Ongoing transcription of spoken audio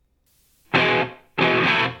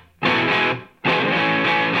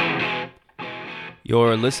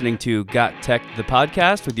You're listening to Got Tech, the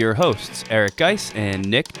podcast with your hosts, Eric Geis and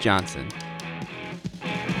Nick Johnson.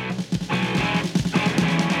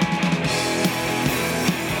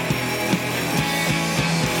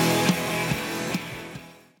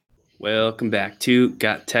 Welcome back to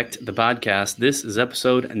Got Tech, the podcast. This is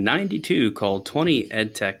episode 92 called 20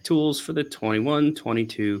 EdTech Tools for the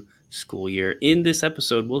 21-22 school year. In this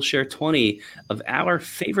episode, we'll share 20 of our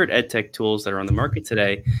favorite EdTech tools that are on the market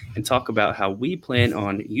today and talk about how we plan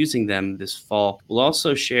on using them this fall. We'll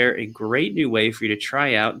also share a great new way for you to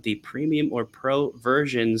try out the premium or pro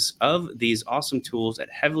versions of these awesome tools at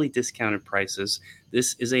heavily discounted prices.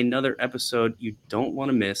 This is another episode you don't want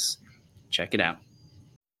to miss. Check it out.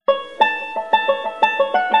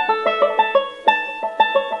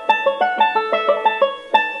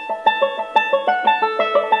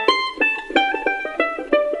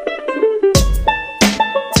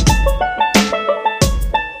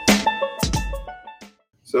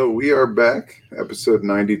 So we are back, episode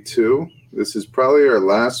 92. This is probably our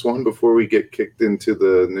last one before we get kicked into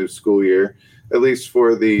the new school year, at least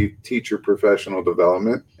for the teacher professional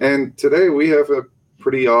development. And today we have a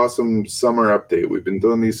pretty awesome summer update. We've been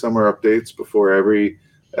doing these summer updates before every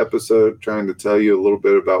episode, trying to tell you a little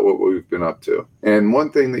bit about what we've been up to. And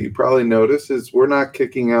one thing that you probably notice is we're not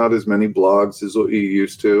kicking out as many blogs as what you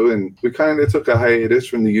used to. And we kind of took a hiatus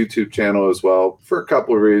from the YouTube channel as well for a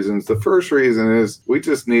couple of reasons. The first reason is we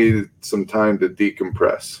just needed some time to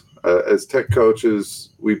decompress. As tech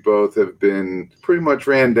coaches, we both have been pretty much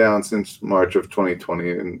ran down since March of 2020.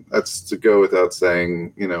 And that's to go without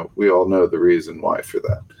saying, we all know the reason why for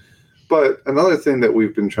that. But another thing that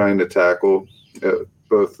we've been trying to tackle,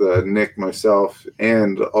 both Nick, myself,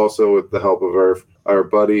 and also with the help of our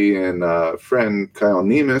buddy and friend Kyle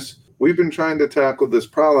Nemes, we've been trying to tackle this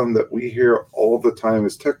problem that we hear all the time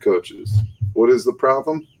as tech coaches. What is the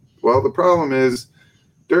problem? Well, the problem is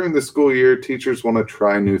during the school year, teachers want to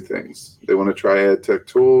try new things. They want to try ed tech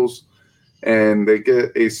tools, and they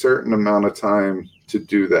get a certain amount of time to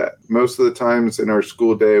do that. Most of the times in our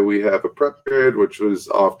school day, we have a prep period, which was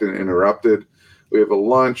often interrupted. We have a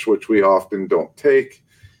lunch, which we often don't take.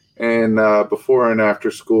 And before and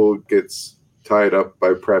after school gets tied up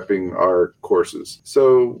by prepping our courses.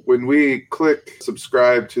 So when we click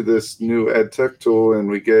subscribe to this new EdTech tool and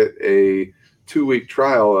we get a 2-week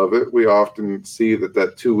trial of it, we often see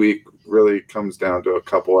that 2 week really comes down to a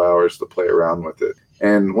couple hours to play around with it.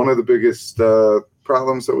 And one of the biggest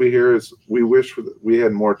problems that we hear is we wish we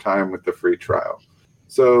had more time with the free trial.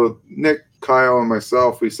 So Nick, Kyle, and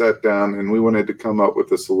myself, we sat down and we wanted to come up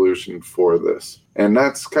with a solution for this. And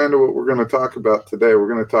that's kind of what we're going to talk about today. We're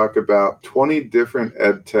going to talk about 20 different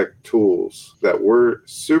EdTech tools that we're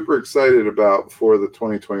super excited about for the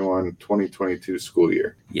 2021-2022 school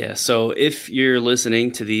year. Yeah, so if you're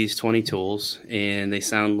listening to these 20 tools and they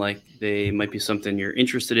sound like they might be something you're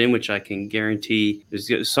interested in, which I can guarantee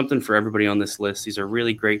there's something for everybody on this list. These are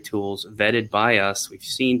really great tools vetted by us. We've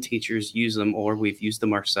seen teachers use them or we've used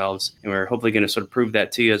them ourselves, and we're hopefully going to sort of prove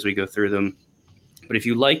that to you as we go through them. But if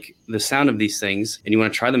you like the sound of these things and you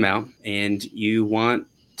want to try them out and you want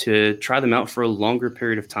to try them out for a longer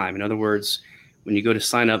period of time, in other words, when you go to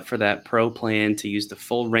sign up for that pro plan to use the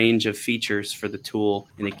full range of features for the tool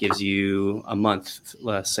and it gives you a month,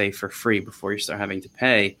 say, for free before you start having to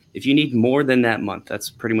pay, if you need more than that month, that's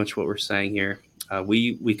pretty much what we're saying here.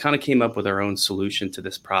 We kind of came up with our own solution to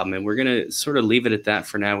this problem, and we're going to sort of leave it at that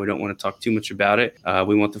for now. We don't want to talk too much about it.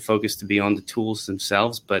 We want the focus to be on the tools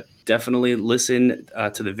themselves, but definitely listen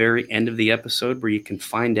to the very end of the episode where you can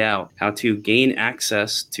find out how to gain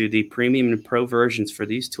access to the premium and pro versions for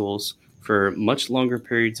these tools for much longer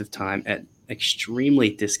periods of time at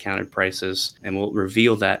extremely discounted prices, and we'll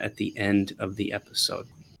reveal that at the end of the episode.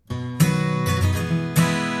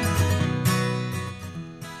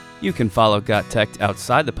 You can follow Got Teched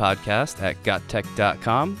outside the podcast at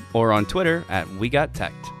gottech.com or on Twitter at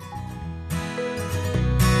WeGotTeched.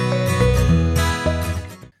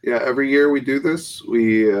 Yeah, every year we do this.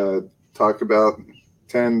 We talk about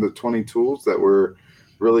 10 to 20 tools that we're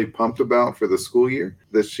really pumped about for the school year.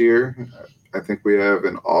 This year, I think we have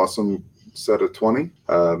an awesome set of 20,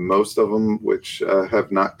 most of them which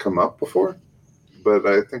have not come up before, but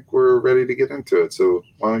I think we're ready to get into it. So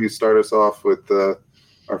why don't you start us off with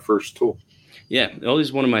our first tool? Yeah,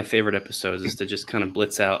 always one of my favorite episodes is to just kind of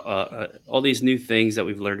blitz out all these new things that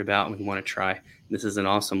we've learned about and we want to try. This is an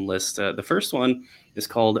awesome list. The first one is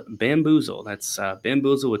called Bamboozle. That's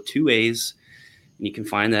Bamboozle with 2 A's. And you can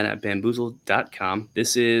find that at bamboozle.com.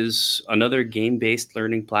 This is another game-based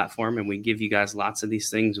learning platform, and we give you guys lots of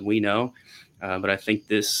these things we know. But I think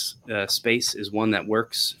this space is one that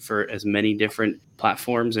works for as many different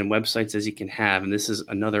platforms and websites as you can have. And this is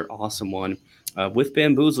another awesome one. With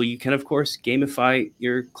Bamboozle, you can, of course, gamify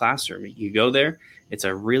your classroom. You go there. It's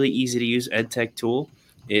a really easy to use EdTech tool.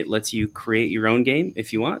 It lets you create your own game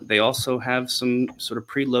if you want. They also have some sort of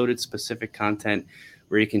preloaded specific content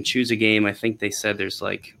where you can choose a game. I think they said there's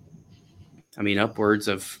upwards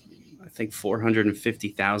of,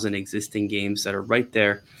 450,000 existing games that are right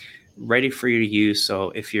there, ready for you to use.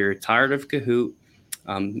 So if you're tired of Kahoot,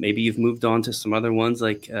 maybe you've moved on to some other ones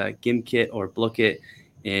like Gimkit or Blookit,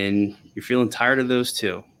 and you're feeling tired of those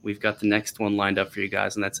too, we've got the next one lined up for you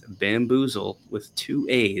guys, and that's Bamboozle with 2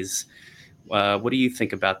 A's. What do you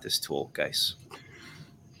think about this tool, guys?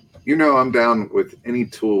 I'm down with any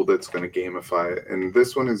tool that's going to gamify it, and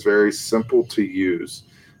this one is very simple to use.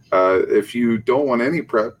 If you don't want any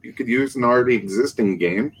prep, you could use an already existing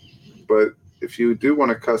game, but if you do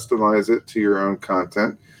want to customize it to your own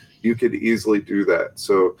content, you could easily do that.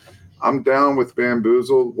 So I'm down with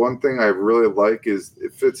Bamboozle. One thing I really like is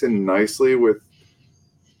it fits in nicely with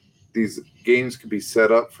these games. Could be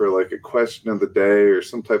set up for like a question of the day or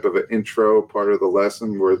some type of an intro part of the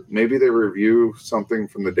lesson where maybe they review something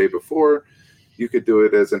from the day before. You could do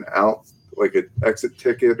it as an like an exit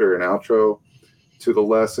ticket or an outro to the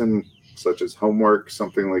lesson, such as homework,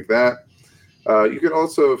 something like that. You could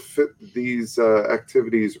also fit these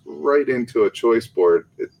activities right into a choice board.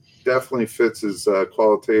 It definitely fits as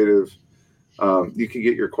qualitative. You can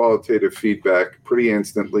get your qualitative feedback pretty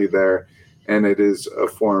instantly there, and it is a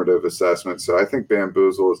formative assessment. So I think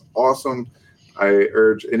Bamboozle is awesome. I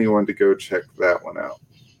urge anyone to go check that one out.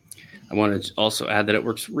 I want to also add that it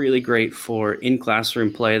works really great for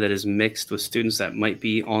in-classroom play that is mixed with students that might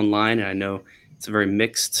be online. And I know it's a very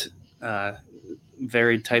mixed,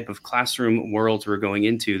 varied type of classroom world we're going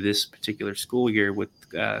into this particular school year with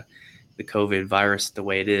the COVID virus the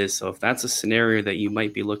way it is. So if that's a scenario that you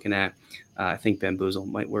might be looking at, I think Bamboozle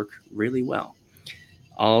might work really well.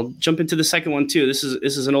 I'll jump into the second one too. This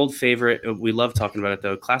is an old favorite. We love talking about it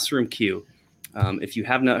though. Classroom Q. If you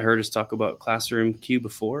have not heard us talk about Classroom Q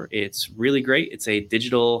before, it's really great. It's a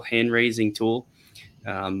digital hand-raising tool.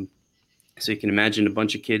 So you can imagine a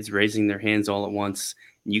bunch of kids raising their hands all at once.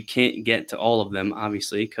 You can't get to all of them,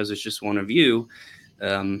 obviously, because it's just one of you.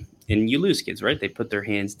 And you lose kids, right? They put their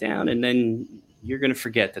hands down, and then you're going to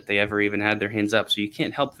forget that they ever even had their hands up. So you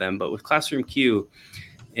can't help them. But with Classroom Q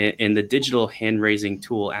and the digital hand-raising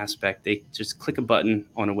tool aspect, they just click a button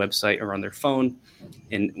on a website or on their phone.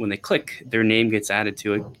 And when they click, their name gets added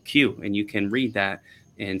to a queue, and you can read that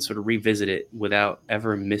and sort of revisit it without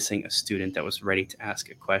ever missing a student that was ready to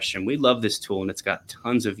ask a question. We love this tool, and it's got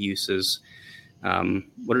tons of uses.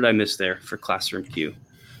 What did I miss there for Classroom Q?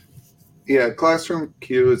 Yeah, Classroom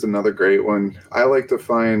Q is another great one. I like to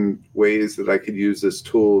find ways that I could use this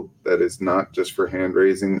tool that is not just for hand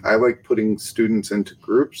raising. I like putting students into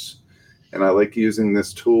groups, and I like using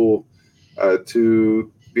this tool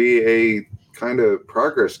to be a kind of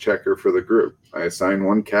progress checker for the group. I assign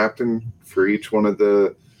one captain for each one of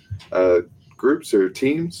the groups or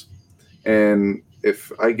teams, and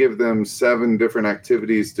if I give them 7 different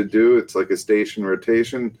activities to do, it's like a station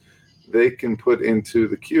rotation, they can put into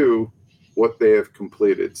the queue what they have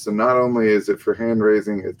completed. So not only is it for hand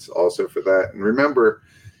raising, it's also for that. And remember,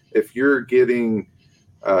 if you're getting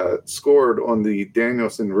scored on the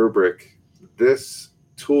Danielson rubric, this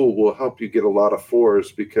tool will help you get a lot of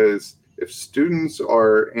 4s, because if students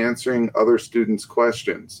are answering other students'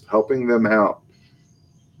 questions, helping them out,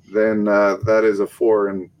 then that is a 4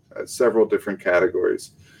 in several different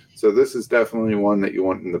categories. So this is definitely one that you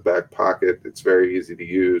want in the back pocket. It's very easy to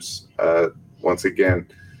use. Once again,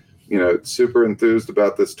 super enthused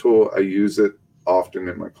about this tool. I use it often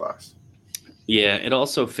in my class. Yeah, it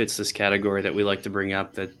also fits this category that we like to bring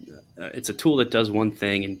up, that it's a tool that does one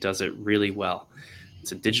thing and does it really well.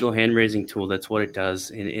 It's a digital hand-raising tool. That's what it does,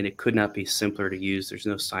 and it could not be simpler to use. There's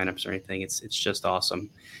no signups or anything. It's just awesome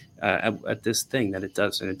at this thing that it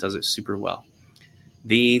does, and it does it super well.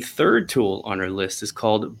 The third tool on our list is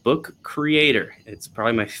called Book Creator. It's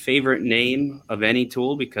probably my favorite name of any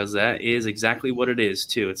tool, because that is exactly what it is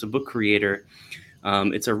too. It's a book creator.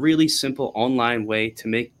 It's a really simple online way to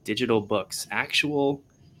make digital books, actual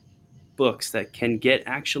books that can get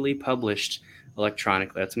actually published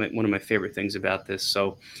electronically. That's one of my favorite things about this.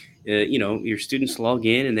 So, your students log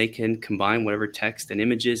in and they can combine whatever text and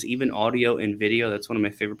images, even audio and video. That's one of my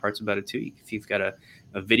favorite parts about it too. If you've got a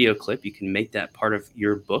video clip, you can make that part of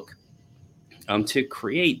your book to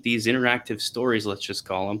create these interactive stories, let's just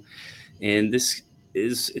call them. And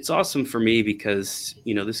it's awesome for me because,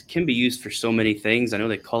 this can be used for so many things. I know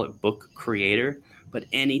they call it Book Creator, but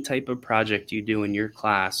any type of project you do in your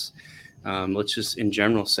class, let's just in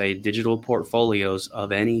general say digital portfolios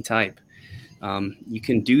of any type. You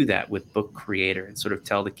can do that with Book Creator and sort of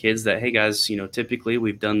tell the kids that, hey guys, typically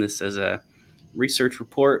we've done this as a research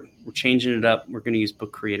report. We're changing it up. We're going to use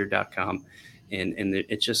bookcreator.com. And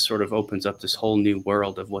it just sort of opens up this whole new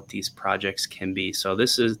world of what these projects can be. So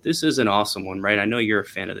this is an awesome one, right? I know you're a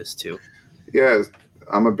fan of this too. Yeah,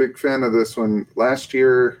 I'm a big fan of this one. Last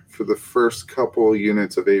year, for the first couple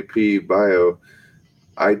units of AP Bio,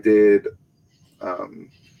 I did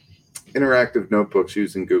interactive notebooks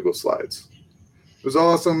using Google Slides. It was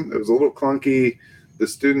awesome. It was a little clunky. The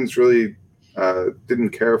students really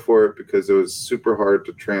didn't care for it because it was super hard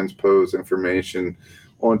to transpose information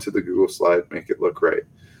onto the Google slide, make it look right.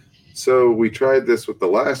 So we tried this with the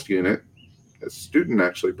last unit. A student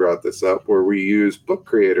actually brought this up where we used Book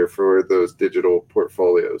Creator for those digital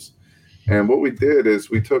portfolios. And what we did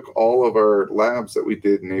is we took all of our labs that we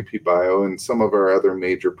did in AP Bio and some of our other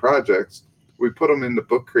major projects, we put them into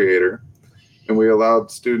Book Creator, and we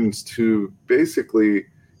allowed students to basically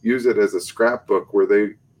use it as a scrapbook where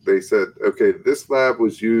they said, okay, this lab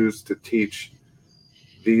was used to teach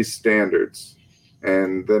these standards.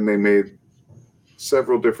 And then they made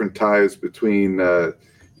several different ties between, the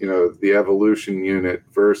evolution unit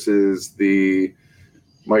versus the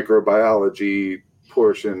microbiology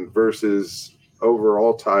portion versus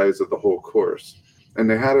overall ties of the whole course. And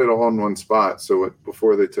they had it all in one spot. So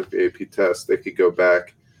before they took the AP test, they could go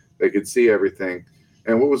back, they could see everything.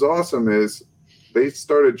 And what was awesome is they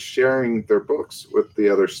started sharing their books with the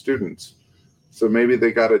other students. So maybe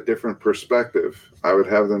they got a different perspective. I would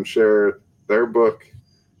have them share their book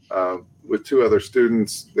with two other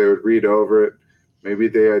students. They would read over it. Maybe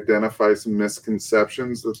they identify some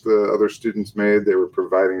misconceptions that the other students made. They were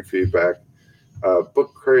providing feedback.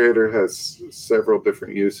 Book Creator has several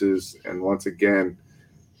different uses. And once again,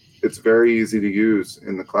 it's very easy to use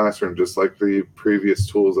in the classroom, just like the previous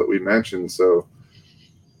tools that we mentioned. So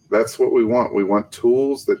that's what we want. We want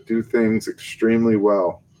tools that do things extremely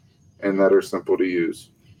well and that are simple to use.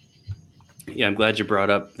 Yeah, I'm glad you brought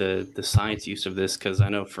up the science use of this, because I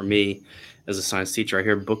know for me as a science teacher, I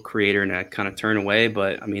hear Book Creator and I kind of turn away.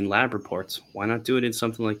 But I mean, lab reports, why not do it in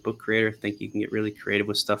something like Book Creator? I think you can get really creative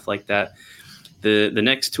with stuff like that. The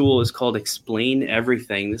next tool is called Explain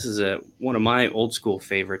Everything. This is one of my old school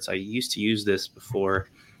favorites. I used to use this before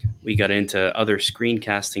we got into other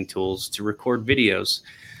screencasting tools to record videos.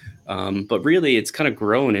 But really, it's kind of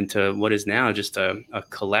grown into what is now just a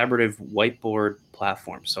collaborative whiteboard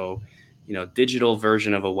platform. So, digital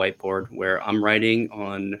version of a whiteboard where I'm writing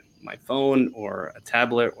on my phone or a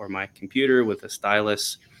tablet or my computer with a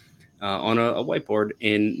stylus on a whiteboard,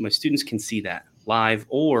 and my students can see that live,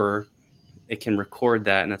 or it can record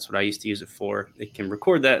that. And that's what I used to use it for. It can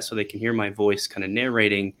record that so they can hear my voice kind of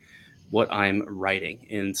narrating what I'm writing.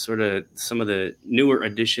 And sort of some of the newer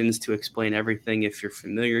additions to Explain Everything, if you're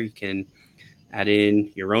familiar, you can add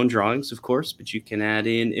in your own drawings, of course, but you can add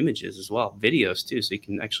in images as well, videos too. So you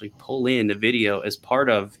can actually pull in a video as part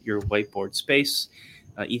of your whiteboard space,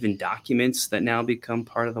 even documents that now become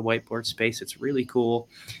part of the whiteboard space. It's really cool.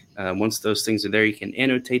 Once those things are there, you can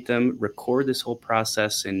annotate them, record this whole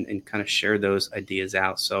process, and kind of share those ideas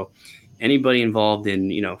out. So anybody involved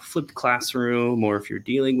in, flipped classroom, or if you're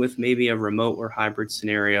dealing with maybe a remote or hybrid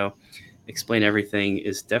scenario, Explain Everything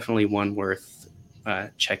is definitely one worth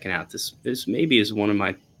checking out. This maybe is one of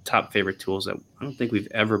my top favorite tools that I don't think we've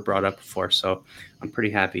ever brought up before. So I'm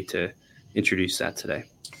pretty happy to introduce that today.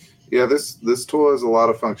 Yeah, this tool has a lot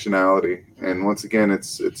of functionality. And once again,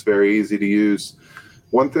 it's very easy to use.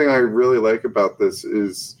 One thing I really like about this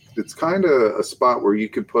is it's kind of a spot where you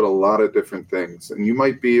could put a lot of different things. And you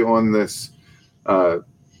might be on this,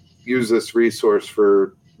 use this resource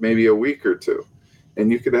for maybe a week or two. And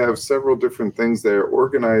you could have several different things there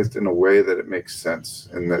organized in a way that it makes sense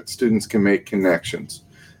and that students can make connections.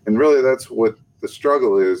 And really that's what the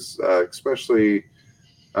struggle is, especially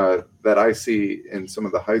that I see in some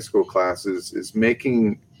of the high school classes, is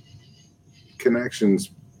making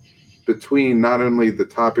connections between not only the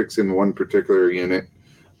topics in one particular unit,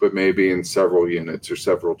 but maybe in several units or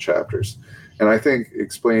several chapters. And I think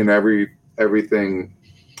Explain Everything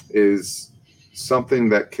is something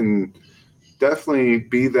that can definitely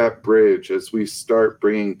be that bridge as we start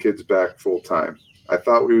bringing kids back full time. I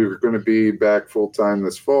thought we were going to be back full time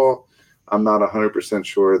this fall. I'm not 100%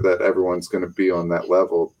 sure that everyone's going to be on that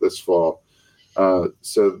level this fall.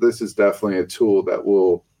 So this is definitely a tool that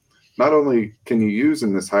will not only can you use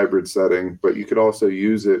in this hybrid setting, but you could also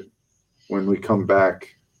use it when we come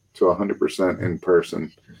back to 100% in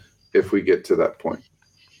person, if we get to that point.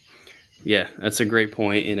 Yeah, that's a great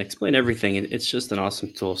point, and explain everything. It's just an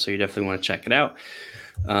awesome tool, so you definitely want to check it out.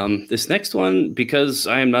 This next one, because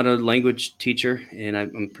I am not a language teacher, and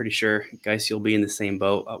I'm pretty sure, guys, you'll be in the same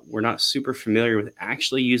boat. We're not super familiar with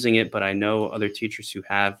actually using it, but I know other teachers who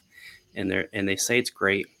have, and they say it's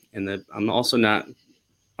great. I'm also not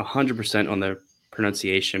 100% on the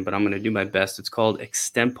pronunciation, but I'm going to do my best. It's called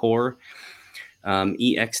Extempore,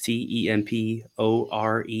 Extempore,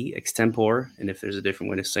 Extempore. And if there's a different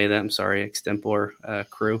way to say that, I'm sorry, Extempore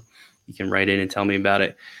crew. You can write in and tell me about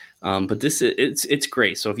it. But it's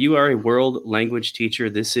great. So if you are a world language teacher,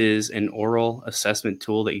 this is an oral assessment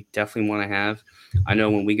tool that you definitely want to have. I know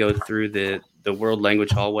when we go through the world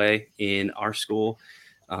language hallway in our school,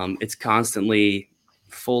 it's constantly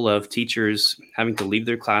full of teachers having to leave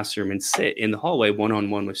their classroom and sit in the hallway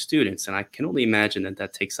one-on-one with students. And I can only imagine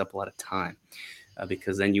that takes up a lot of time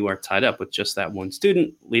because then you are tied up with just that one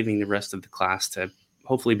student, leaving the rest of the class to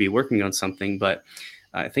hopefully be working on something. But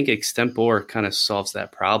I think Extempore kind of solves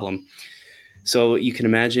that problem. So you can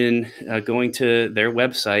imagine going to their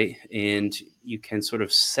website, and you can sort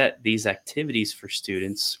of set these activities for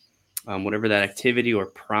students, whatever that activity or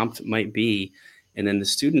prompt might be. And then the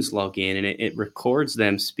students log in, and it records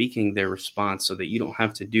them speaking their response so that you don't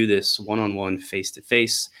have to do this one-on-one,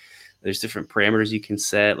 face-to-face. There's different parameters you can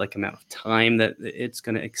set, like amount of time that it's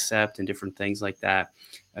going to accept and different things like that,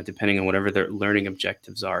 depending on whatever their learning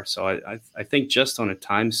objectives are. So I think just on a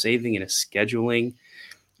time saving and a scheduling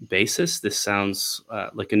basis, this sounds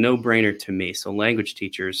like a no-brainer to me. So language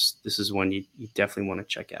teachers, this is one you definitely want to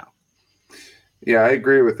check out. Yeah, I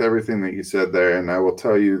agree with everything that you said there. And I will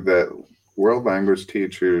tell you that world language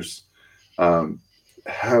teachers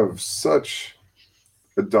have such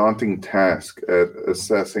a daunting task at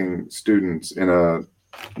assessing students in a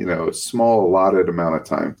small allotted amount of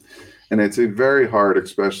time. And it's a very hard,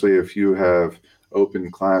 especially if you have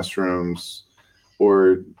open classrooms,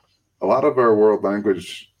 or a lot of our world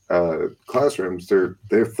language classrooms, they're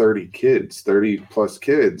 30 kids, 30 plus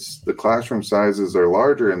kids. The classroom sizes are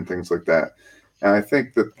larger and things like that. And I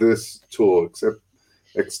think that this tool,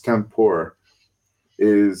 Extempore,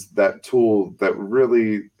 is that tool that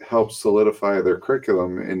really helps solidify their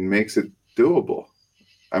curriculum and makes it doable.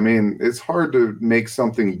 I mean, it's hard to make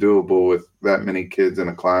something doable with that many kids in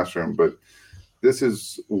a classroom, but this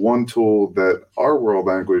is one tool that our world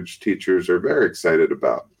language teachers are very excited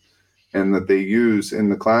about and that they use in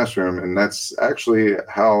the classroom. And that's actually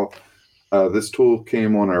how this tool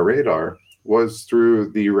came on our radar, was through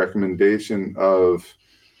the recommendation of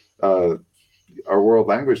our world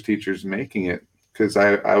language teachers making it, because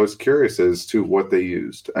I was curious as to what they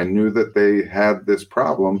used. I knew that they had this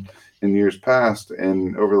problem in years past,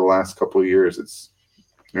 and over the last couple of years,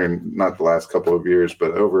 or not the last couple of years,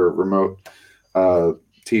 but over remote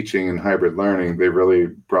teaching and hybrid learning, they really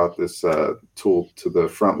brought this tool to the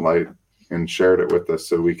front light and shared it with us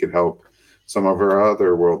so we could help some of our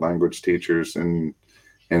other world language teachers and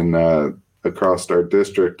across our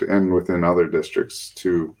district and within other districts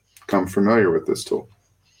to become familiar with this tool.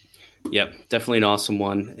 Yep, definitely an awesome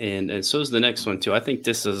one. And so is the next one, too. I think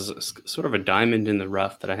this is sort of a diamond in the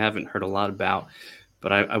rough that I haven't heard a lot about,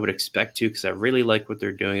 but I would expect to, because I really like what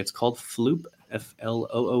they're doing. It's called Floop,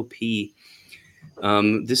 Floop.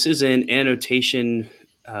 This is an annotation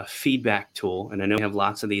feedback tool, and I know we have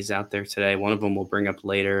lots of these out there today. One of them we'll bring up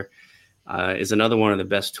later is another one of the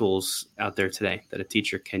best tools out there today that a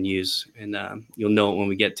teacher can use, and you'll know it when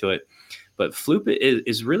we get to it. But Floop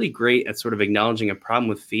is really great at sort of acknowledging a problem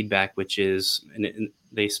with feedback, which is, and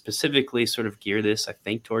they specifically sort of gear this, I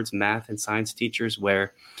think, towards math and science teachers,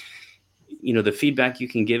 where, the feedback you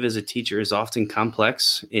can give as a teacher is often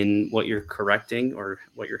complex in what you're correcting or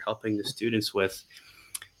what you're helping the students with.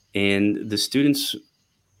 And the students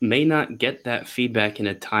may not get that feedback in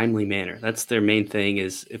a timely manner. That's their main thing,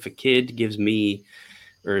 is if a kid gives me,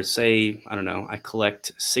 or say, I don't know, I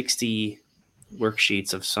collect 60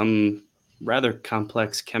 worksheets of some rather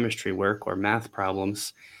complex chemistry work or math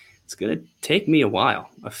problems, it's going to take me a while,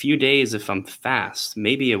 a few days if I'm fast,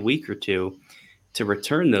 maybe a week or two, to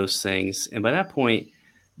return those things. And by that point,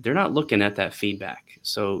 they're not looking at that feedback.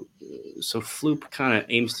 So Floop kind of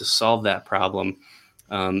aims to solve that problem,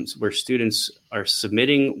 where students are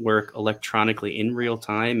submitting work electronically in real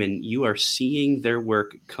time, and you are seeing their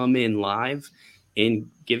work come in live and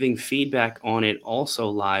giving feedback on it also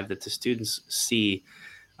live that the students see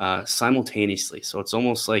simultaneously. So it's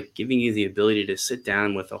almost like giving you the ability to sit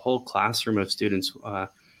down with a whole classroom of students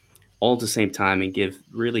all at the same time and give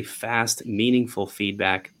really fast, meaningful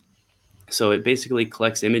feedback. So it basically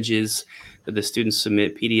collects images that the students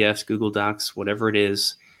submit, PDFs, Google Docs, whatever it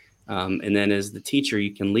is, And then as the teacher,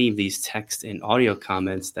 you can leave these text and audio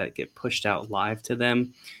comments that get pushed out live to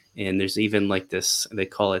them. And there's even like this, they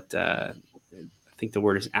call it, I think the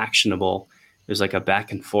word is actionable. There's like a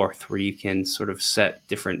back and forth where you can sort of set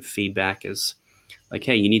different feedback as like,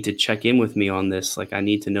 hey, you need to check in with me on this. Like, I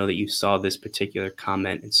need to know that you saw this particular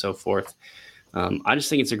comment and so forth. I just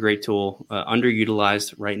think it's a great tool,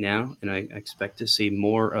 underutilized right now, and I expect to see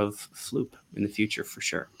more of Floop in the future for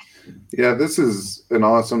sure. Yeah, this is an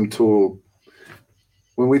awesome tool.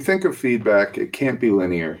 When we think of feedback, it can't be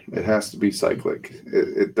linear. It has to be cyclic.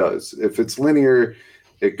 It does. If it's linear,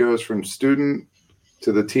 it goes from student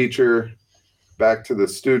to the teacher, back to the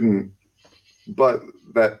student, but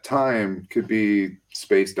that time could be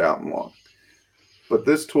spaced out and long. But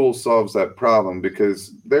this tool solves that problem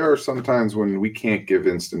because there are some times when we can't give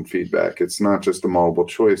instant feedback. It's not just a multiple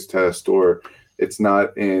choice test, or it's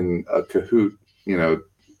not in a Kahoot,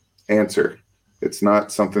 answer. It's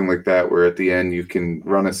not something like that where at the end you can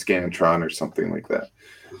run a Scantron or something like that.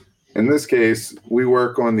 In this case, we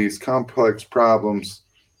work on these complex problems.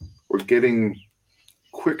 We're getting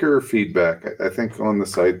quicker feedback. I think on the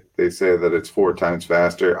site they say that it's 4 times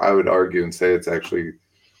faster. I would argue and say it's actually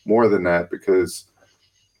more than that because,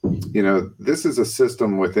 this is a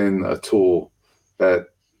system within a tool that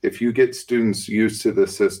if you get students used to the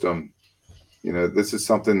system, this is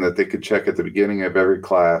something that they could check at the beginning of every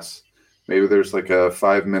class. Maybe there's like a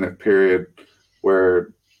 5-minute period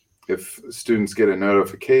where if students get a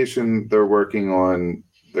notification, they're working on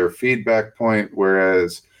their feedback point,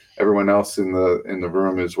 whereas everyone else in the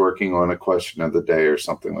room is working on a question of the day or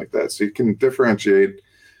something like that. So you can differentiate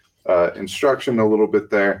instruction a little bit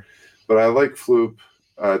there. But I like Floop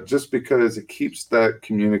just because it keeps that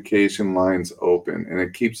communication lines open and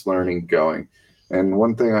it keeps learning going. And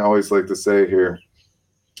one thing I always like to say here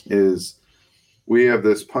is we have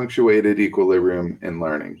this punctuated equilibrium in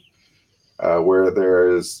learning where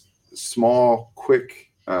there is small,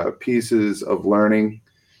 quick pieces of learning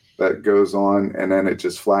that goes on, and then it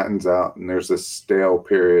just flattens out, and there's this stale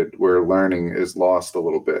period where learning is lost a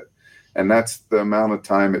little bit. And that's the amount of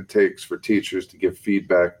time it takes for teachers to give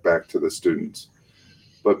feedback back to the students.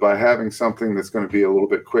 But by having something that's going to be a little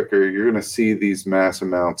bit quicker, you're going to see these mass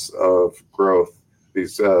amounts of growth,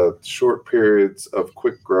 these short periods of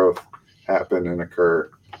quick growth happen and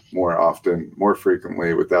occur more often, more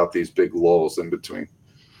frequently, without these big lulls in between.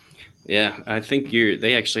 Yeah, I think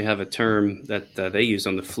they actually have a term that they use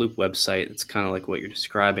on the Floop website. It's kind of like what you're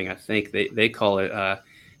describing. I think they call it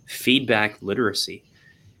feedback literacy,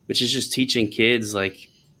 which is just teaching kids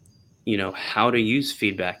how to use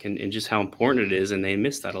feedback and just how important it is. And they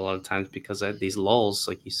miss that a lot of times because of these lulls,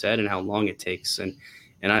 like you said, and how long it takes. And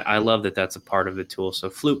I love that that's a part of the tool. So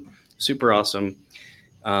Floop, super awesome.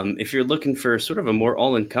 If you're looking for sort of a more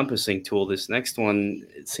all-encompassing tool, this next one,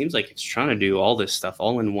 it seems like it's trying to do all this stuff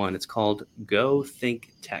all in one. It's called Go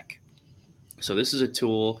Think Tech. So this is a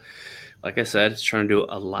tool, like I said, it's trying to do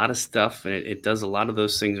a lot of stuff, and it does a lot of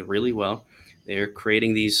those things really well. They're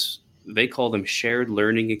creating these, they call them shared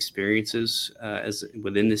learning experiences as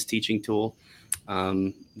within this teaching tool.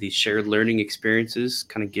 These shared learning experiences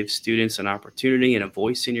kind of give students an opportunity and a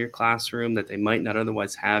voice in your classroom that they might not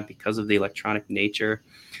otherwise have because of the electronic nature.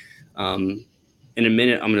 In a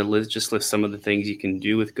minute, I'm going to just list some of the things you can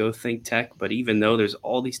do with Go Think Tech. But even though there's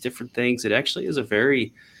all these different things, it actually is a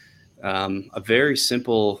very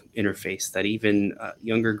simple interface that even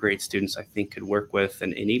younger grade students, I think, could work with,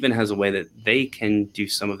 and even has a way that they can do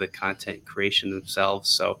some of the content creation themselves.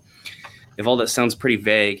 So if all that sounds pretty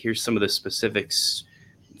vague, here's some of the specifics.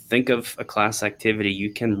 Think of a class activity.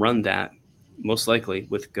 You can run that most likely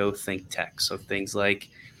with Go Think Tech. So things like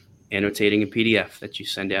annotating a PDF that you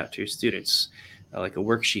send out to your students, like a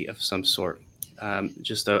worksheet of some sort,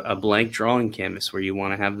 just a blank drawing canvas where you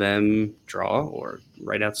want to have them draw or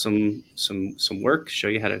write out some work, show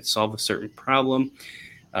you how to solve a certain problem.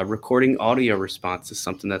 Recording audio response is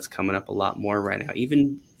something that's coming up a lot more right now.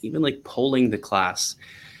 Even like polling the class.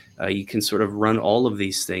 You can sort of run all of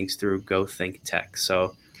these things through Go Think Tech.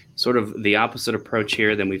 So sort of the opposite approach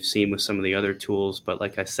here than we've seen with some of the other tools. But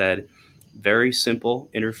like I said, very simple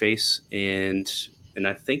interface, and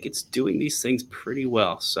I think it's doing these things pretty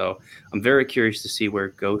well. So I'm very curious to see where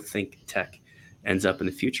Go Think Tech ends up in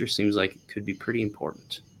the future. Seems like it could be pretty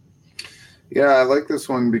important. Yeah, I like this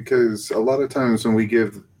one because a lot of times when we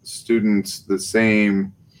give students the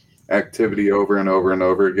same activity over and over and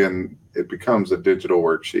over again, it becomes a digital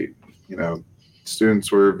worksheet.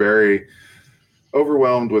 Students were very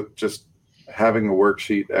overwhelmed with just having a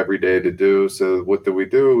worksheet every day to do. So what did we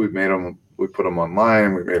do? We put them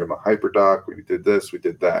online. We made them a hyperdoc. We did this, we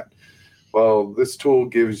did that. Well, this tool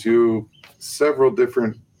gives you several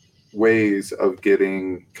different ways of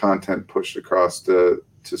getting content pushed across to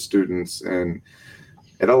students, and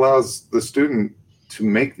it allows the student to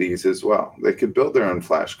make these as well. They could build their own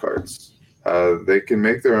flashcards. They can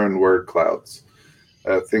make their own word clouds,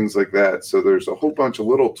 things like that. So there's a whole bunch of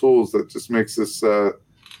little tools that just makes this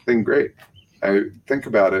thing great. I think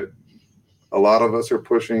about it. A lot of us are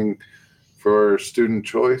pushing for student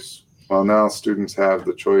choice. Well, now students have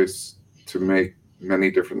the choice to make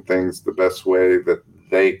many different things the best way that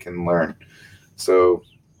they can learn. So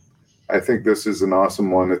I think this is an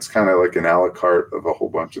awesome one. It's kind of like an a la carte of a whole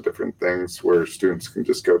bunch of different things where students can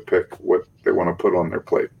just go pick what they want to put on their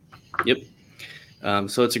plate. Yep.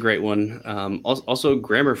 So it's a great one. Also,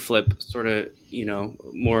 Grammarflip, sort of,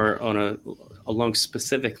 more on along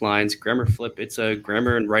specific lines. Grammarflip, it's a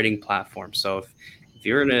grammar and writing platform. So if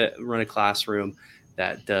you're run a classroom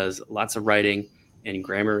that does lots of writing, and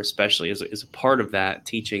grammar especially is a part of that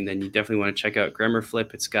teaching, then you definitely want to check out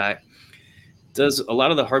Grammarflip. Does a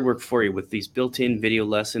lot of the hard work for you with these built-in video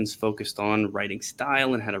lessons focused on writing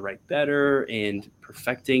style and how to write better and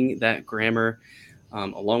perfecting that grammar,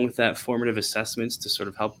 along with that formative assessments to sort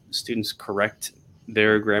of help students correct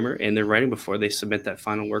their grammar and their writing before they submit that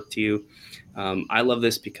final work to you. I love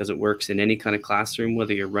this because it works in any kind of classroom,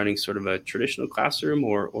 whether you're running sort of a traditional classroom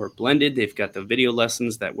or blended. They've got the video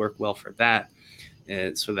lessons that work well for that,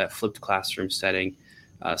 so that flipped classroom setting.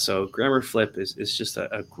 So Grammarflip is just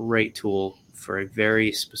a great tool for a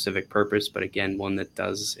very specific purpose, but again, one that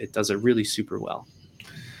does it really super well.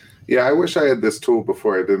 Yeah, I wish I had this tool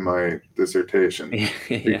before I did my dissertation, Yeah.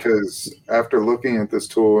 Because after looking at this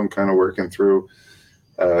tool and kind of working through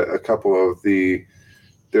a couple of the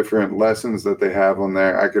different lessons that they have on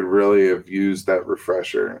there, I could really have used that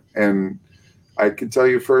refresher. And I can tell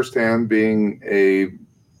you firsthand, being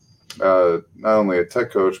not only a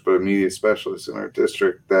tech coach, but a media specialist in our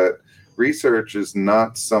district, that research is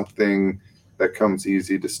not something that comes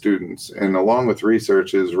easy to students. And along with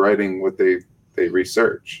research is writing what they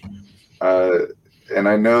research. And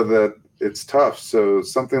I know that it's tough. So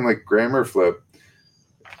something like Grammarflip,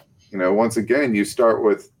 once again, you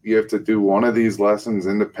have to do one of these lessons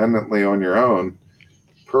independently on your own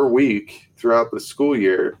per week throughout the school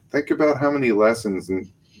year. Think about how many lessons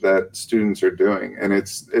that students are doing. And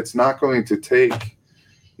it's not going to take,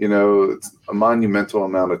 it's a monumental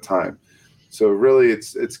amount of time. So really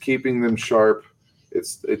it's keeping them sharp.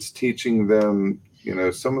 It's teaching them,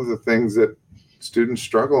 some of the things that students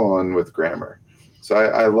struggle on with grammar. So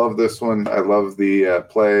I love this one. I love the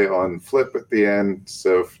play on flip at the end.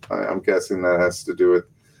 So I'm guessing that has to do with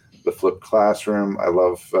the flipped classroom. I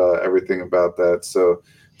love everything about that. So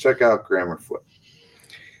check out Grammarflip.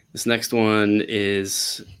 This next one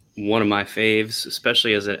is one of my faves,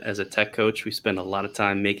 especially as a tech coach. We spend a lot of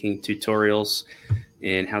time making tutorials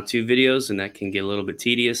and how-to videos, and that can get a little bit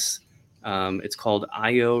tedious. It's called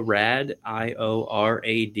IORAD,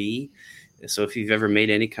 IORAD. So if you've ever made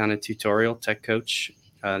any kind of tutorial, tech coach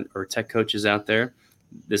or tech coaches out there,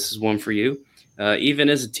 this is one for you. Even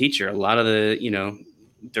as a teacher, a lot of the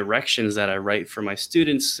directions that I write for my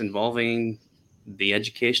students involving the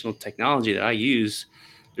educational technology that I use,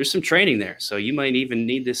 there's some training there. So you might even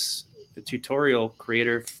need this tutorial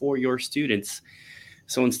creator for your students.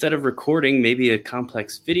 So instead of recording maybe a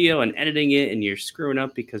complex video and editing it, and you're screwing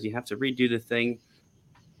up because you have to redo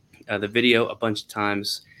the video a bunch of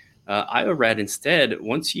times, IORAD instead,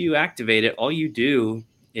 once you activate it, all you do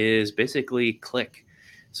is basically click.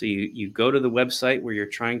 So you go to the website where you're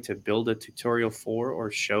trying to build a tutorial for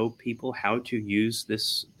or show people how to use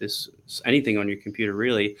this anything on your computer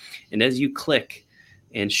really. And as you click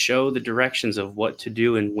and show the directions of what to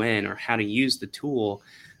do and when or how to use the tool,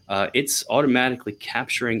 it's automatically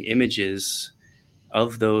capturing images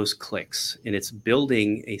of those clicks, and it's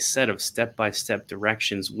building a set of step-by-step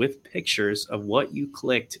directions with pictures of what you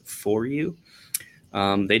clicked for you.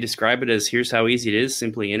 They describe it as, here's how easy it is.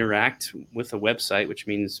 Simply interact with a website, which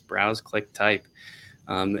means browse, click, type,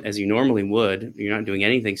 as you normally would. You're not doing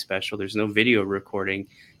anything special. There's no video recording,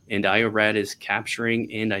 and IORAD is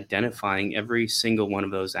capturing and identifying every single one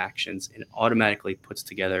of those actions and automatically puts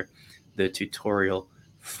together the tutorial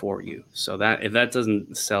for you. So that if that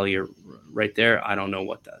doesn't sell you right there, I don't know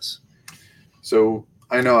what does. So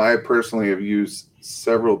I know I personally have used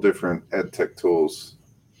several different ed tech tools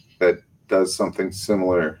that does something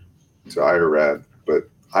similar to IORAD,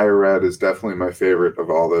 but IORAD is definitely my favorite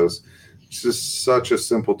of all those. It's just such a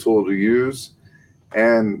simple tool to use,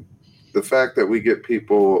 and the fact that we get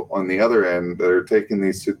people on the other end that are taking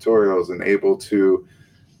these tutorials and able to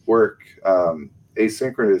work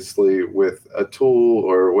asynchronously with a tool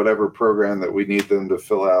or whatever program that we need them to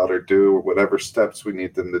fill out or do, or whatever steps we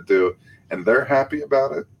need them to do, and they're happy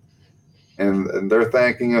about it. and they're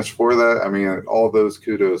thanking us for that. I mean, all those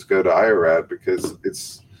kudos go to IRAD, because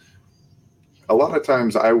it's a lot of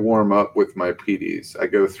times I warm up with my PDs. I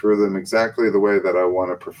go through them exactly the way that I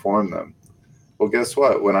want to perform them. Well, guess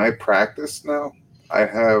what? When I practice now, I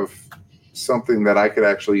have something that I could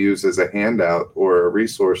actually use as a handout or a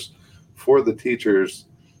resource for the teachers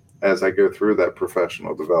as I go through that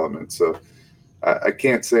professional development. So I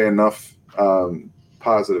can't say enough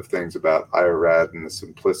positive things about IRAD and the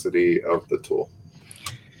simplicity of the tool.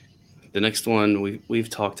 The next one we've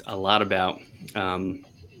talked a lot about.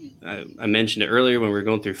 I mentioned it earlier when we were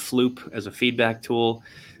going through Floop as a feedback tool.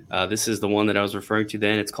 This is the one that I was referring to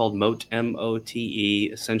then. It's called Mote,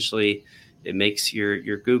 M-O-T-E. Essentially, it makes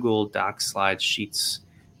your Google Docs slide sheets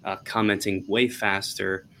commenting way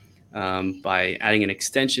faster by adding an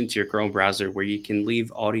extension to your Chrome browser where you can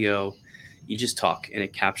leave audio. You just talk and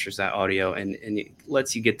it captures that audio and it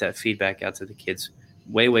lets you get that feedback out to the kids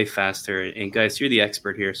way faster. And guys, you're the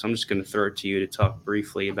expert here, so I'm just going to throw it to you to talk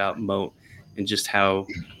briefly about Mote and just how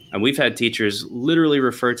and we've had teachers literally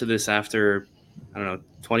refer to this after,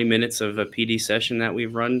 20 minutes of a PD session that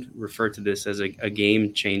we've run, refer to this as a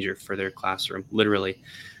game changer for their classroom, literally.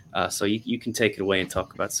 So you can take it away and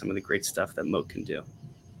talk about some of the great stuff that Mote can do.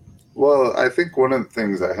 Well, I think one of the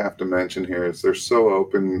things I have to mention here is they're so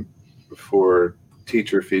open for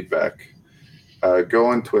teacher feedback. Go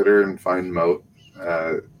on Twitter and find Mote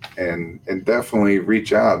and definitely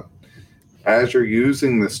reach out as you're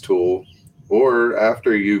using this tool or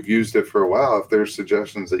after you've used it for a while. If there's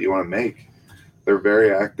suggestions that you want to make, they're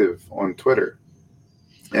very active on Twitter.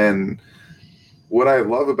 And what I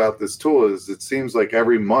love about this tool is it seems like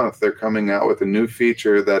every month they're coming out with a new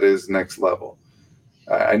feature that is next level.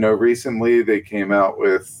 I know recently they came out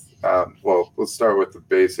with, let's start with the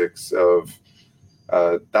basics of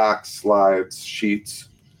docs, slides, sheets.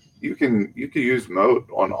 You can use Mote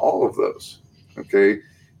on all of those, okay?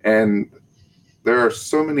 And there are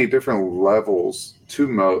so many different levels to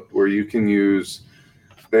Mote where you can use.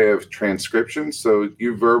 They have transcription, so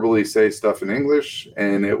you verbally say stuff in English,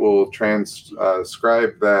 and it will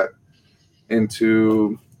transcribe that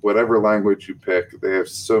into whatever language you pick. They have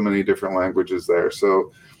so many different languages there.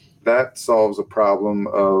 So that solves a problem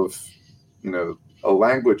of, a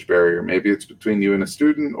language barrier. Maybe it's between you and a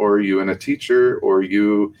student, or you and a teacher, or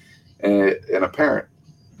you and a parent.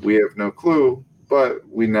 We have no clue, but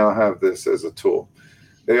we now have this as a tool.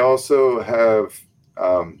 They also have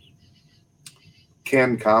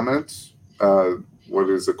canned comments, what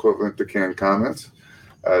is equivalent to canned comments.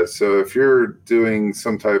 So if you're doing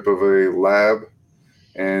some type of a lab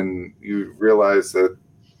and you realize that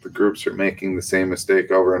the groups are making the same mistake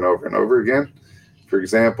over and over and over again, for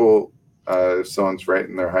example, if someone's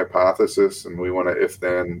writing their hypothesis and we want an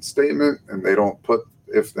if-then statement and they don't put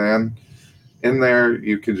if-then in there,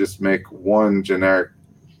 you could just make one generic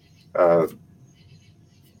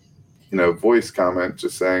voice comment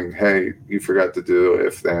just saying, hey, you forgot to do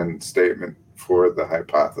if-then statement for the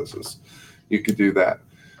hypothesis. You could do that.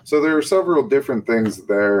 So there are several different things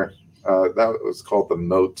there. That was called the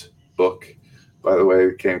Mote book. By the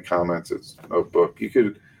way, canned comments is Mote book. You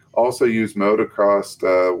could also use Mote across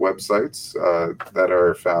websites that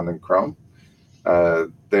are found in Chrome.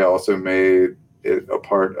 They also made it a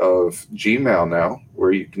part of Gmail now,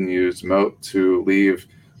 where you can use Mote to leave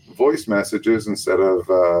voice messages instead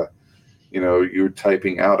of you're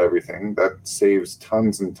typing out everything. That saves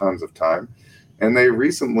tons and tons of time. And they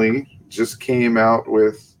recently just came out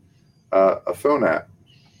with a phone app.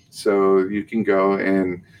 So you can go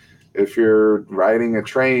and if you're riding a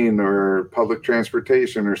train or public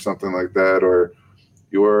transportation or something like that, or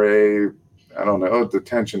you're a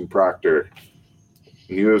detention proctor,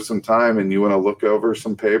 and you have some time and you want to look over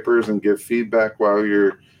some papers and give feedback while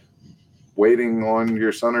you're waiting on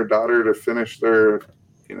your son or daughter to finish their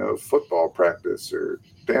football practice or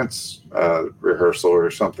dance rehearsal or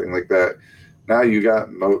something like that. Now you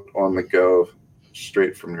got Mote on the go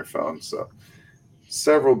straight from your phone. So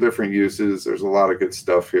several different uses. There's a lot of good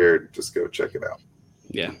stuff here. Just go check it out.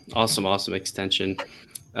 Yeah. Awesome extension.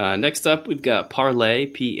 Next up, we've got Parlay,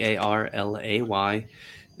 P-A-R-L-A-Y.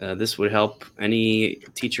 This would help any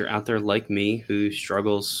teacher out there like me who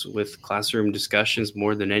struggles with classroom discussions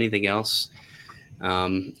more than anything else.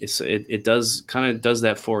 It does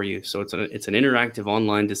that for you. So it's an interactive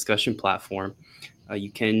online discussion platform. You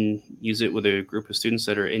can use it with a group of students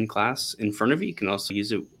that are in class in front of you. You can also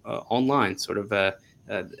use it online, sort of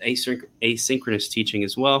asynchronous teaching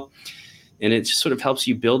as well. And it just sort of helps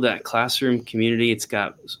you build that classroom community. It's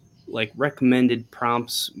got like recommended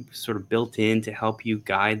prompts sort of built in to help you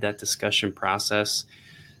guide that discussion process.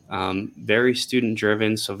 Very student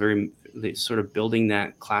driven, so very sort of building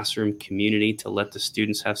that classroom community to let the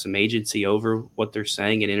students have some agency over what they're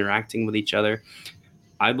saying and interacting with each other.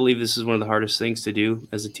 I believe this is one of the hardest things to do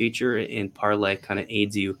as a teacher, and Parlay kind of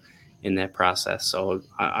aids you in that process. So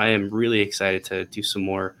I am really excited to do some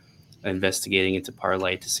more investigating into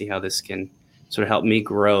Parlay to see how this can sort of help me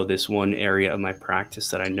grow this one area of my practice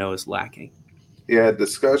that I know is lacking. Yeah,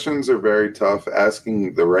 discussions are very tough.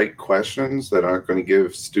 Asking the right questions that aren't going to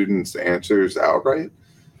give students answers outright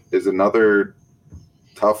is another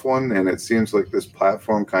tough one. And it seems like this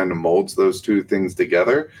platform kind of molds those two things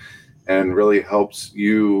together and really helps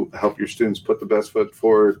you help your students put the best foot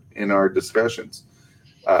forward in our discussions.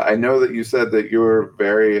 I know that you said that you're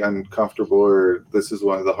very uncomfortable, or this is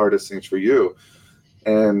one of the hardest things for you.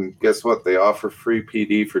 And guess what? They offer free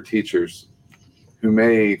PD for teachers who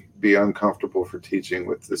may be uncomfortable for teaching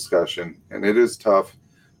with discussion. And it is tough,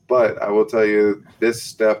 but I will tell you, this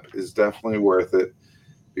step is definitely worth it,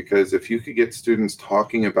 because if you could get students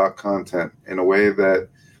talking about content in a way that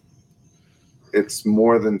it's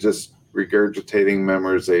more than just regurgitating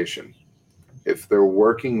memorization, if they're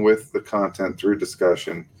working with the content through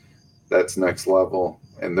discussion, that's next level,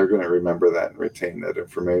 and they're going to remember that and retain that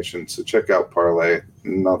information. So check out Parlay,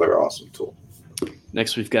 another awesome tool.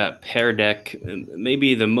 Next, we've got Pear Deck,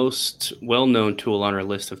 maybe the most well-known tool on our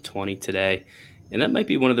list of 20 today. And that might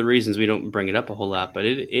be one of the reasons we don't bring it up a whole lot, but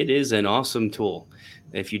it is an awesome tool.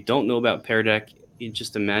 If you don't know about Pear Deck, you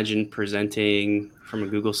just imagine presenting from a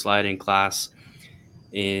Google slide in class,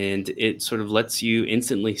 and it sort of lets you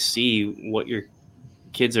instantly see what your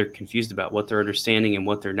kids are confused about, what they're understanding and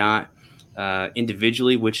what they're not.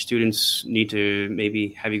 Individually, which students need to maybe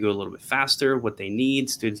have you go a little bit faster, what they need,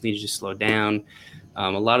 students need to just slow down. A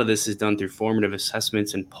lot of this is done through formative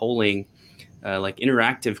assessments and polling, like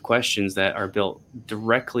interactive questions that are built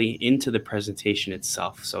directly into the presentation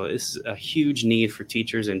itself. So this is a huge need for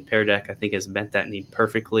teachers, and Pear Deck, I think, has met that need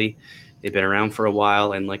perfectly. They've been around for a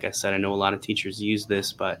while, and like I said, I know a lot of teachers use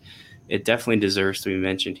this, but it definitely deserves to be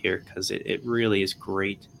mentioned here because it really is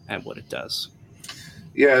great at what it does.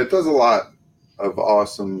 Yeah, it does a lot of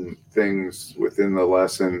awesome things within the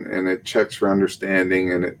lesson, and it checks for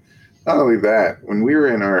understanding. And it, not only that, when we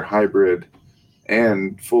were in our hybrid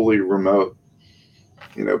and fully remote,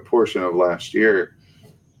 portion of last year,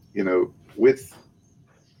 with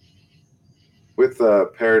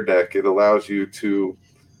Pear Deck, it allows you to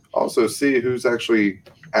also see who's actually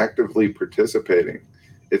actively participating.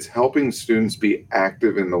 It's helping students be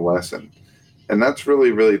active in the lesson. And that's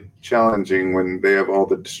really, really challenging when they have all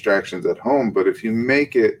the distractions at home. But if you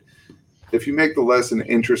make the lesson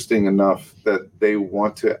interesting enough that they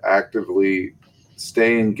want to actively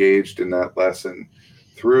stay engaged in that lesson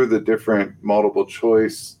through the different multiple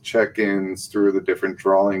choice check-ins, through the different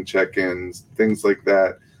drawing check-ins, things like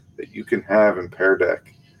that you can have in Pear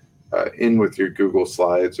Deck, in with your Google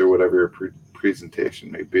Slides or whatever your presentation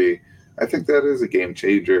may be. I think that is a game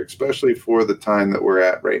changer, especially for the time that we're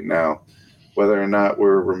at right now. Whether or not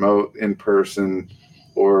we're remote, in person,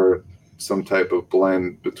 or some type of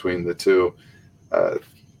blend between the two,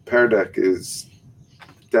 Pear Deck is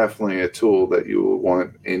definitely a tool that you will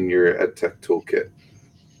want in your EdTech toolkit.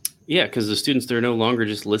 Yeah, because the students, they're no longer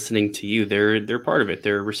just listening to you. They're part of it.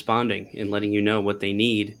 They're responding and letting you know what they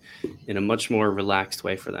need in a much more relaxed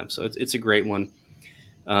way for them. So it's a great one.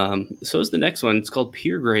 So is the next one. It's called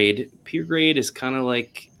Peer Grade. Peer Grade is kind of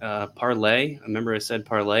like Parlay. I remember I said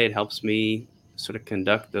Parlay. It helps me sort of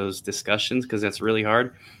conduct those discussions because that's really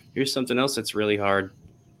hard. Here's something else that's really hard.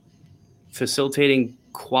 Facilitating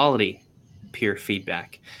quality peer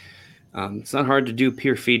feedback. It's not hard to do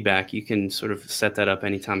peer feedback. You can sort of set that up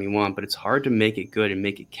anytime you want, but it's hard to make it good and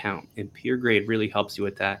make it count. And Peer Grade really helps you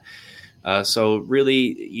with that. So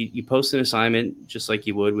really, you post an assignment just like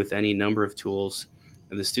you would with any number of tools.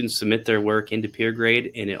 And the students submit their work into Peer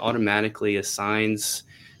Grade, and it automatically assigns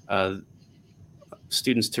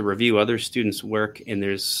students to review other students' work. And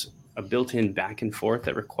there's a built-in back and forth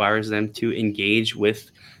that requires them to engage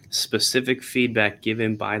with specific feedback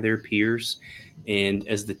given by their peers. And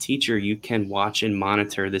as the teacher, you can watch and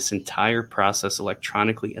monitor this entire process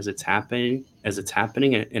electronically as it's happening.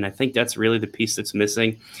 And I think that's really the piece that's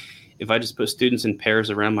missing. If I just put students in pairs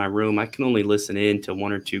around my room, I can only listen in to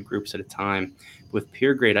one or two groups at a time. With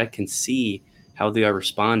Peer Grade, I can see how they are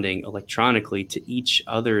responding electronically to each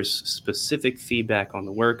other's specific feedback on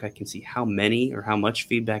the work. I can see how many or how much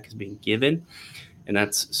feedback is being given, and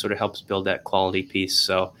that sort of helps build that quality piece.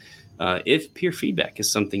 So if peer feedback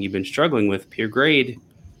is something you've been struggling with, Peer Grade,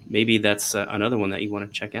 maybe that's another one that you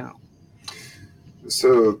want to check out.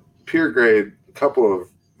 So Peer Grade, a couple of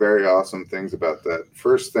very awesome things about that.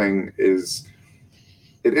 First thing is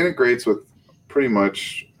it integrates with pretty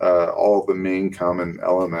much all the main common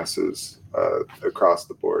LMSs across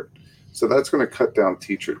the board. So that's going to cut down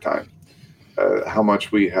teacher time, how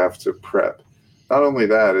much we have to prep. Not only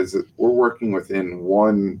that, is that we're working within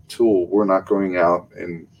one tool. We're not going out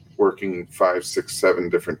and working 5, 6, 7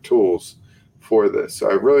 different tools for this. So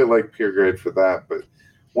I really like PeerGrade for that. But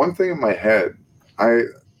one thing in my head,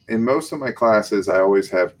 in most of my classes, I always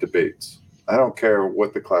have debates. I don't care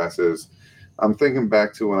what the class is. I'm thinking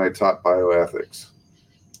back to when I taught bioethics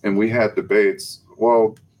and we had debates.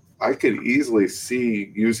 Well, I could easily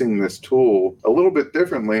see using this tool a little bit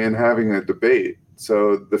differently and having a debate.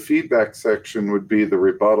 So the feedback section would be the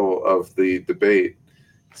rebuttal of the debate.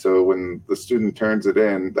 So when the student turns it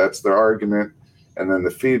in, that's their argument. And then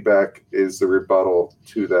the feedback is the rebuttal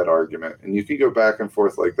to that argument. And you can go back and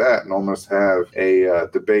forth like that and almost have a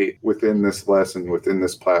debate within this lesson, within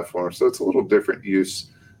this platform. So it's a little different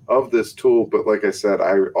use of this tool. But like I said,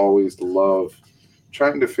 I always love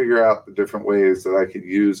trying to figure out the different ways that I could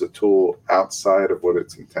use a tool outside of what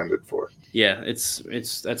it's intended for. Yeah, that's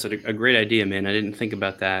a great idea, man. I didn't think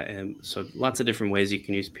about that. And so lots of different ways you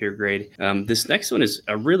can use PeerGrade. This next one is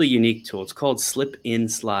a really unique tool. It's called Slip In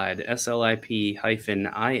Slide, SLIP-IN.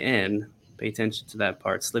 Pay attention to that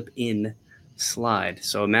part, Slip In Slide.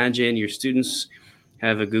 So imagine your students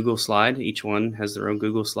have a Google slide. Each one has their own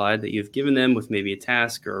Google slide that you've given them with maybe a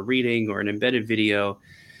task or a reading or an embedded video.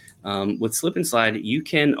 With Slip and Slide, you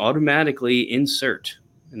can automatically insert,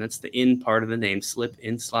 and that's the in part of the name, Slip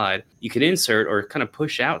in Slide. You can insert or kind of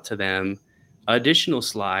push out to them additional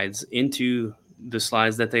slides into the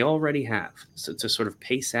slides that they already have. So to sort of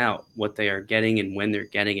pace out what they are getting and when they're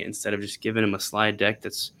getting it, instead of just giving them a slide deck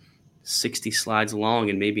that's 60 slides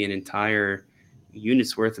long and maybe an entire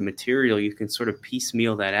unit's worth of material, you can sort of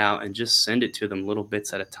piecemeal that out and just send it to them little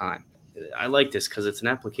bits at a time. I like this because it's an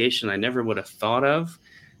application I never would have thought of,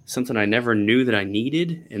 something I never knew that I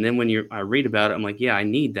needed. And then when I read about it, I'm like, yeah, I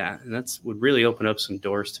need that. And that's would really open up some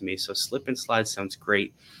doors to me. So Slip and Slide sounds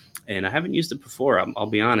great. And I haven't used it before, I'll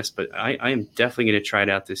be honest, but I am definitely going to try it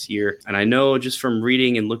out this year. And I know just from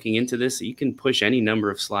reading and looking into this, that you can push any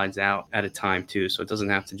number of slides out at a time too. So it doesn't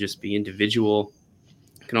have to just be individual.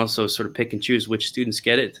 You can also sort of pick and choose which students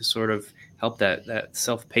get it to sort of help that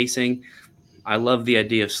self-pacing. I love the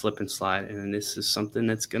idea of Slip and Slide, and this is something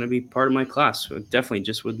that's going to be part of my class, so definitely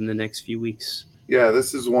just within the next few weeks. Yeah,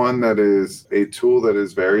 this is one that is a tool that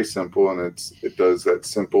is very simple, and it does that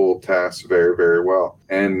simple task very, very well.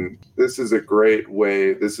 And this is a great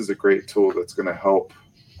way, this is a great tool that's going to help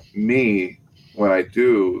me when I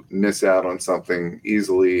do miss out on something,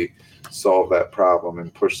 easily solve that problem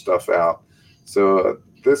and push stuff out. So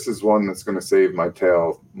this is one that's going to save my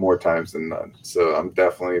tail more times than none. So I'm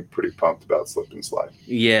definitely pretty pumped about Slip and Slide.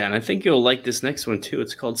 Yeah, and I think you'll like this next one too.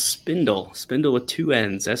 It's called Spindle. Spindle with 2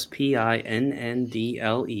 N's, SPINNDLE.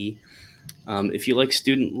 If you like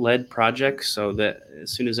student-led projects, so that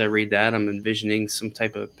as soon as I read that, I'm envisioning some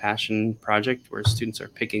type of passion project where students are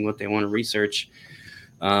picking what they want to research.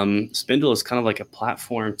 Spindle is kind of like a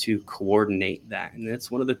platform to coordinate that. And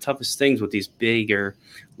that's one of the toughest things with these bigger,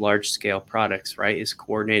 large-scale products, right, is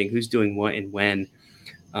coordinating who's doing what and when.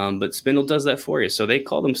 But Spindle does that for you. So they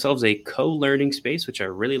call themselves a co-learning space, which I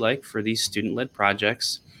really like for these student-led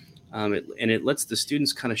projects. It lets the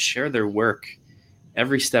students kind of share their work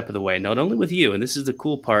every step of the way, not only with you. And this is the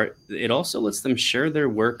cool part. It also lets them share their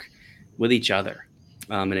work with each other.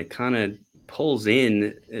 And it kind of pulls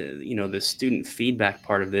in, the student feedback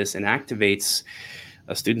part of this and activates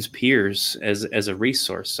a student's peers as a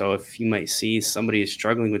resource. So if you might see somebody is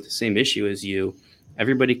struggling with the same issue as you,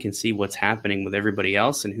 everybody can see what's happening with everybody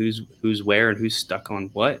else and who's where and who's stuck on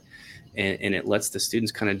what. And it lets the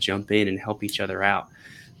students kind of jump in and help each other out.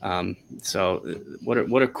 So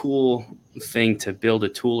what a cool thing to build a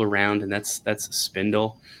tool around. And that's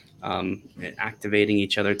Spindle. Activating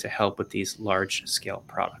each other to help with these large scale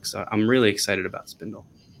products. So I'm really excited about Spindle.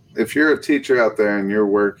 If you're a teacher out there and you're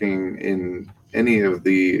working in any of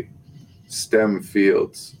the STEM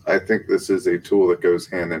fields, I think this is a tool that goes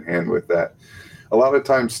hand in hand with that. A lot of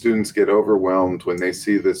times students get overwhelmed when they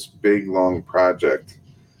see this big, long project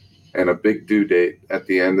and a big due date at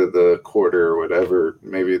the end of the quarter or whatever.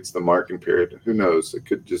 Maybe it's the marking period. Who knows? It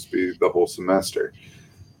could just be the whole semester.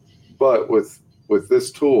 But with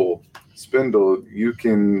this tool, Spindle, you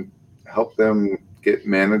can help them get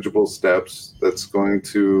manageable steps that's going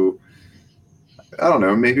to,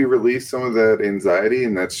 maybe release some of that anxiety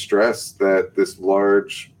and that stress that this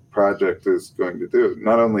large project is going to do.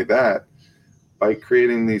 Not only that, by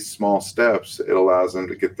creating these small steps, it allows them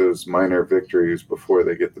to get those minor victories before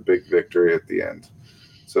they get the big victory at the end.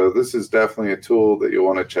 So this is definitely a tool that you'll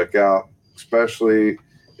want to check out, especially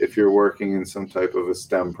if you're working in some type of a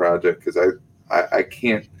STEM project, because I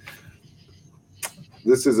can't.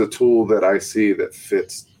 This is a tool that I see that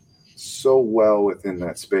fits so well within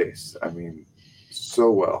that space. I mean,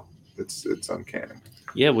 so well. It's uncanny.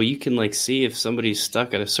 Yeah, well, you can like see if somebody's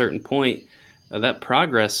stuck at a certain point, that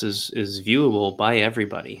progress is viewable by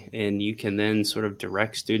everybody, and you can then sort of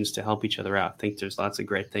direct students to help each other out. I think there's lots of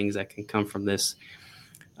great things that can come from this.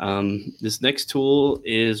 This next tool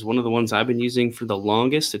is one of the ones I've been using for the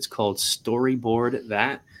longest. It's called Storyboard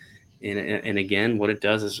That, and again, what it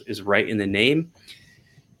does is right in the name.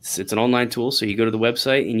 It's an online tool, so you go to the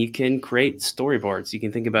website and you can create storyboards. You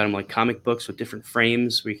can think about them like comic books with different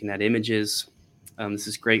frames where you can add images. This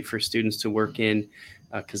is great for students to work in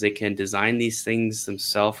because they can design these things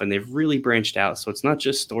themselves, and they've really branched out. So it's not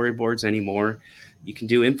just storyboards anymore. You can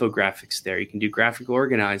do infographics there. You can do graphic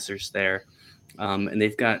organizers there. And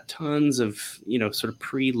they've got tons of, sort of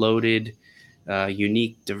preloaded,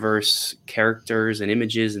 unique, diverse characters and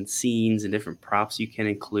images and scenes and different props you can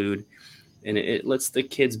include. And it lets the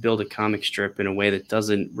kids build a comic strip in a way that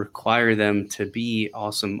doesn't require them to be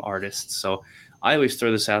awesome artists. So I always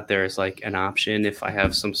throw this out there as like an option if I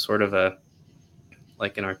have some sort of an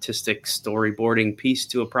artistic storyboarding piece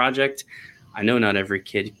to a project. I know not every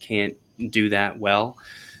kid can't do that well.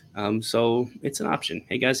 So it's an option.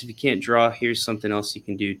 Hey guys, if you can't draw, here's something else you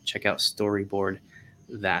can do. Check out Storyboard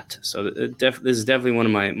That. So this is definitely one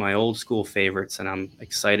of my old school favorites, and I'm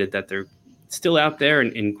excited that they're still out there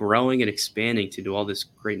and growing and expanding to do all this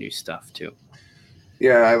great new stuff too.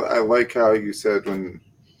 Yeah, I like how you said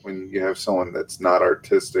when you have someone that's not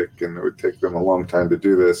artistic and it would take them a long time to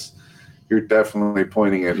do this, you're definitely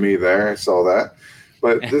pointing at me there. I saw that.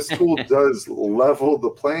 But this tool does level the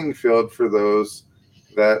playing field for those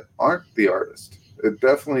that aren't the artist. It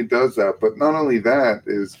definitely does that. But not only that,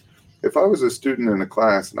 is if I was a student in a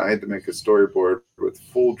class and I had to make a storyboard with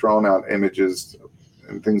full drawn out images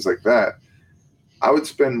and things like that, I would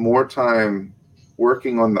spend more time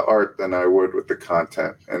working on the art than I would with the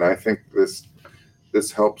content. And I think this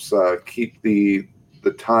helps keep the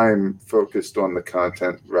time focused on the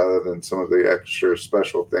content rather than some of the extra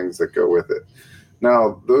special things that go with it.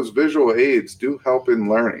 Now, those visual aids do help in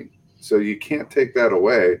learning, so you can't take that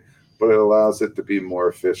away, but it allows it to be more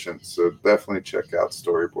efficient. So definitely check out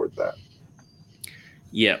Storyboard That.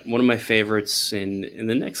 Yeah, one of my favorites. In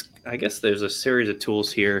the next, I guess there's a series of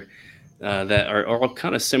tools here that are all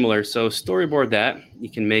kind of similar. So Storyboard That, you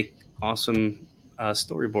can make awesome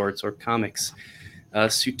storyboards or comics.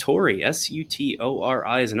 Sutori,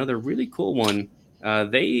 Sutori, is another really cool one.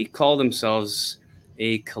 They call themselves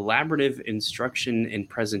a collaborative instruction and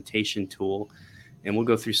presentation tool. And we'll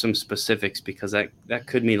go through some specifics because that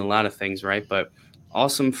could mean a lot of things, right? But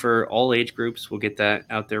awesome for all age groups. We'll get that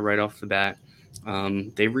out there right off the bat.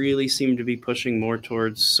 They really seem to be pushing more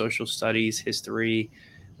towards social studies, history,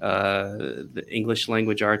 the English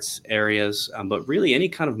language arts areas, but really any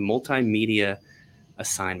kind of multimedia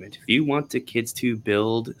assignment. If you want the kids to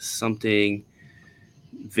build something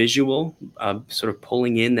visual, sort of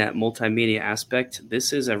pulling in that multimedia aspect,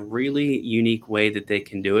 this is a really unique way that they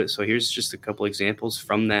can do it. So here's just a couple examples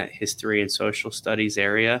from that history and social studies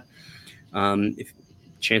area. If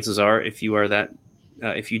chances are, if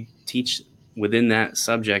you teach within that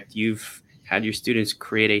subject, you've had your students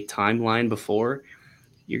create a timeline before,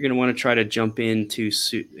 you're going to want to try to jump into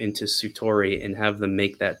Sutori and have them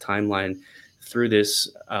make that timeline through this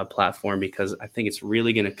platform, because I think it's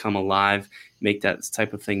really going to come alive, make that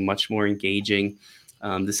type of thing much more engaging.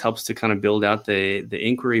 This helps to kind of build out the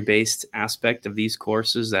inquiry-based aspect of these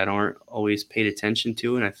courses that aren't always paid attention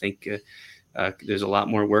to, and I think there's a lot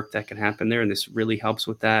more work that can happen there, and this really helps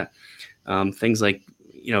with that. Things like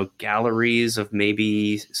galleries of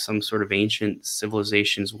maybe some sort of ancient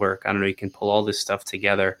civilizations work. I don't know, you can pull all this stuff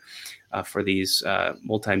together for these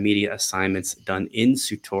multimedia assignments done in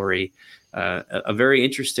Sutori. A very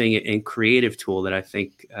interesting and creative tool that I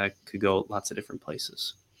think could go lots of different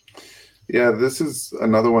places. Yeah, this is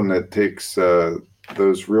another one that takes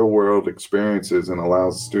those real world experiences and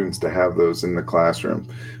allows students to have those in the classroom.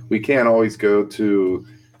 We can't always go to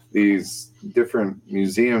these different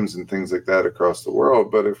museums and things like that across the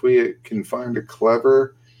world, but if we can find a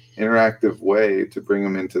clever, interactive way to bring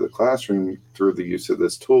them into the classroom through the use of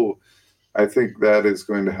this tool, I think that is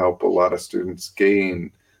going to help a lot of students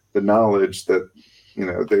gain the knowledge that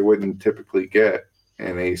they wouldn't typically get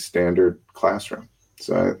in a standard classroom.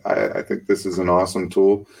 So I think this is an awesome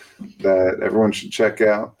tool that everyone should check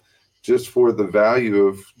out, just for the value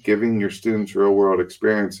of giving your students real world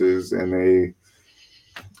experiences in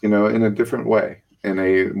a different way, in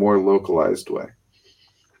a more localized way.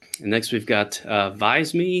 And next we've got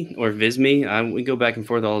Visme or Visme. We go back and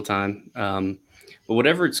forth all the time. But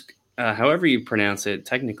whatever it's, however you pronounce it,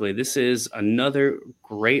 technically, this is another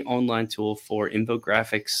great online tool for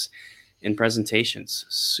infographics and presentations.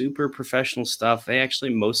 Super professional stuff. They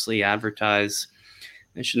actually mostly advertise,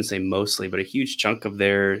 I shouldn't say mostly, but a huge chunk of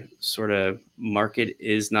their sort of market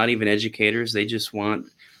is not even educators. They just want,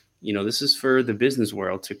 this is for the business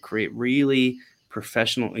world to create really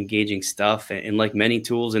professional, engaging stuff. And like many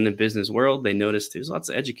tools in the business world, they noticed there's lots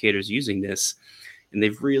of educators using this, and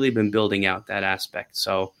they've really been building out that aspect.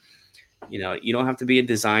 So, you don't have to be a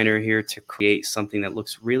designer here to create something that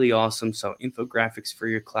looks really awesome. So infographics for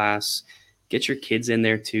your class, get your kids in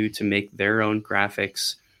there too, to make their own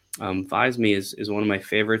graphics. Visme is one of my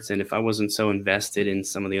favorites. And if I wasn't so invested in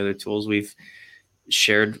some of the other tools we've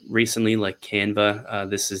shared recently, like Canva,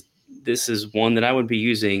 this is one that I would be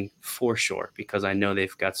using for sure, because I know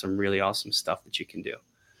they've got some really awesome stuff that you can do.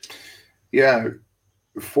 Yeah.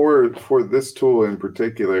 For this tool in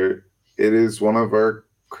particular, it is one of our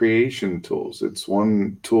creation tools. It's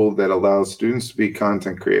one tool that allows students to be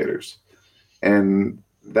content creators. And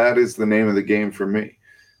that is the name of the game for me.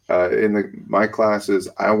 In my classes,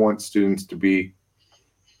 I want students to be,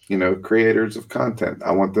 creators of content.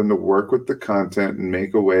 I want them to work with the content and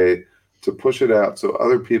make a way to push it out so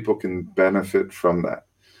other people can benefit from that.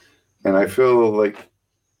 And I feel like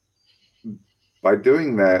by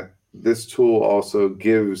doing that, this tool also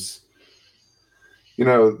gives,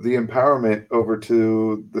 the empowerment over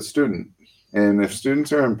to the student. And if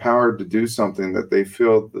students are empowered to do something that they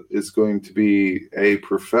feel is going to be A,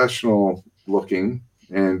 professional looking,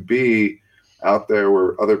 and B, out there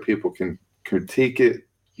where other people can critique it,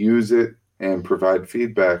 use it, and provide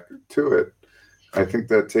feedback to it, I think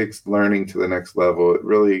that takes learning to the next level. It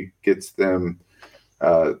really gets them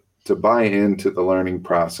to buy into the learning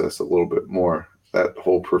process a little bit more, that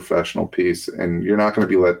whole professional piece. And you're not going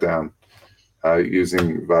to be let down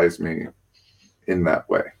using Visme in that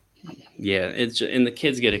way. Yeah, and the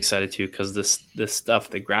kids get excited too, because this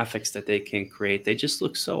stuff, the graphics that they can create, they just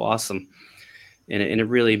look so awesome, and it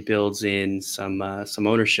really builds in some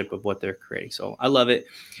ownership of what they're creating. So I love it.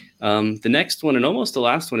 The next one, and almost the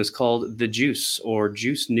last one, is called The Juice, or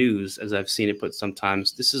Juice News, as I've seen it put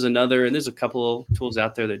sometimes. This is another, and there's a couple of tools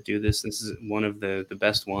out there that do this. This is one of the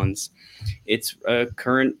best ones. It's a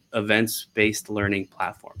current events-based learning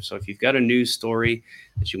platform. So if you've got a news story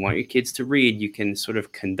that you want your kids to read, you can sort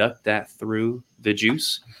of conduct that through The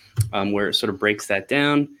Juice, where it sort of breaks that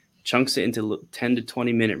down, chunks it into 10 to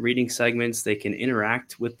 20 minute reading segments. They can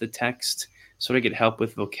interact with the text, sort of get help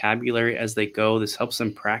with vocabulary as they go. This helps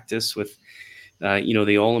them practice with,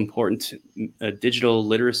 the all important digital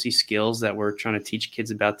literacy skills that we're trying to teach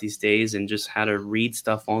kids about these days, and just how to read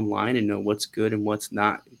stuff online and know what's good and what's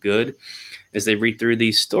not good. As they read through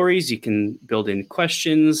these stories, you can build in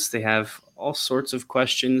questions. They have all sorts of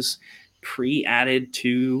questions pre-added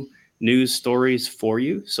to news stories for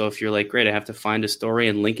you. So if you're like, great, I have to find a story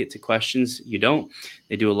and link it to questions, you don't.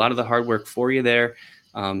 They do a lot of the hard work for you there.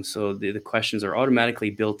 So the questions are automatically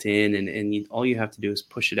built in, and all you have to do is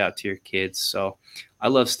push it out to your kids. So I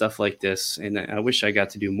love stuff like this, and I wish I got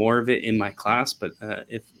to do more of it in my class. But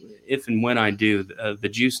if and when I do, the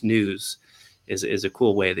Juice News is a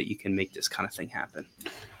cool way that you can make this kind of thing happen.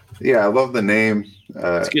 Yeah, I love the name.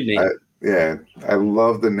 It's a good name. I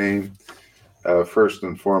love the name. First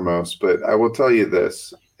and foremost, but I will tell you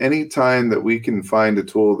this: anytime that we can find a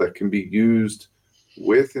tool that can be used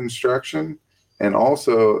with instruction and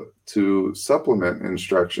also to supplement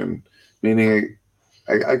instruction, meaning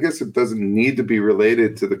I guess it doesn't need to be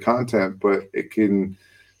related to the content, but it can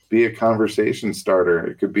be a conversation starter.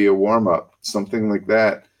 It could be a warm up, something like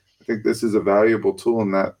that. I think this is a valuable tool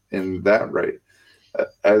in that right.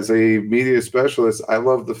 As a media specialist, I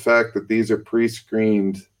love the fact that these are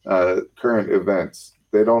pre-screened current events.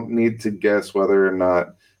 They don't need to guess whether or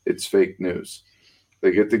not it's fake news.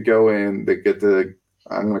 They get to go in, they get to,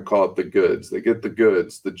 I'm going to call it the goods. They get the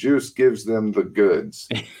goods. The juice gives them the goods.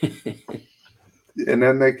 And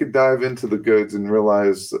then they could dive into the goods and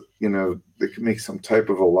realize, they can make some type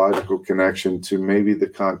of a logical connection to maybe the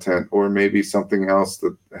content or maybe something else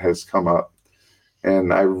that has come up.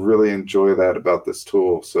 And I really enjoy that about this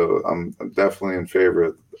tool. So I'm definitely in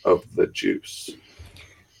favor of the Juice.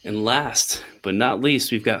 And last but not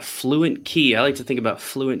least, we've got Fluent Key. I like to think about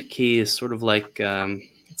Fluent Key as sort of like,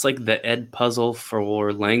 it's like the Ed Puzzle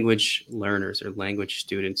for language learners or language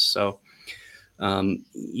students. So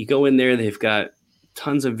you go in there, they've got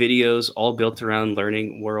tons of videos all built around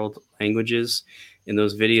learning world languages. And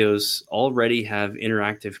those videos already have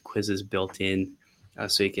interactive quizzes built in.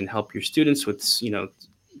 So you can help your students with,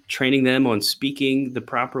 training them on speaking the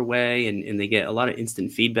proper way, and they get a lot of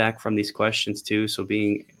instant feedback from these questions too. So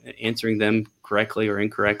answering them correctly or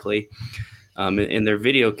incorrectly. And their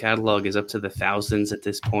video catalog is up to the thousands at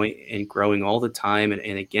this point and growing all the time. And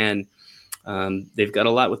again, they've got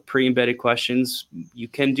a lot with pre-embedded questions. You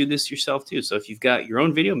can do this yourself too. So if you've got your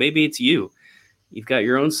own video, maybe it's you've got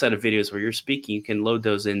your own set of videos where you're speaking, you can load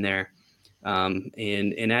those in there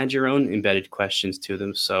and add your own embedded questions to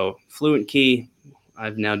them. So Fluent Key,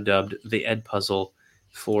 I've now dubbed the Ed Puzzle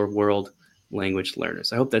for world language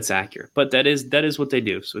learners. I hope that's accurate, but that is what they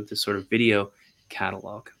do. So with this sort of video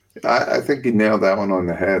catalog. I think you nailed that one on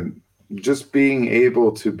the head. Just being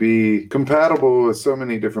able to be compatible with so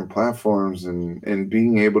many different platforms and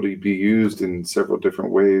being able to be used in several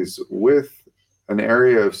different ways with an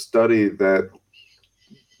area of study that,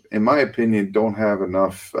 in my opinion, don't have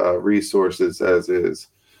enough resources as is.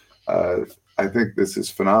 I think this is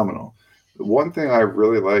phenomenal. One thing I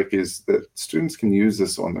really like is that students can use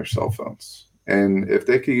this on their cell phones. And if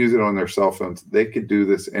they could use it on their cell phones, they could do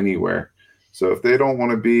this anywhere. So if they don't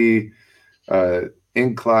want to be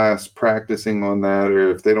in class practicing on that, or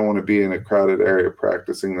if they don't want to be in a crowded area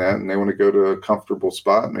practicing that, and they want to go to a comfortable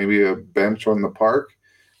spot, maybe a bench on the park,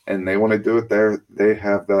 and they want to do it there, they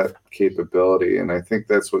have that capability. And I think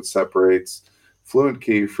that's what separates Fluent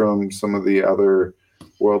Key from some of the other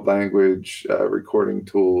world language recording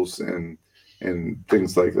tools and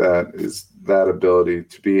things like that, is that ability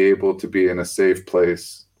to be able to be in a safe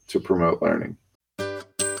place to promote learning.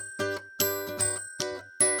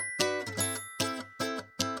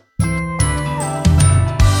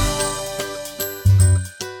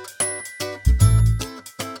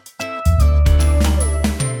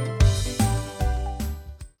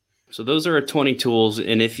 So those are our 20 tools.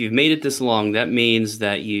 And if you've made it this long, that means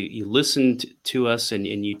that you listened to us and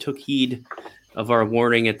you took heed of our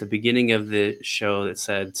warning at the beginning of the show that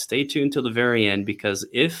said, stay tuned till the very end, because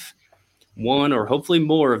if one or hopefully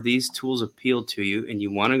more of these tools appeal to you and you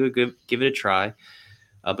want to go give it a try,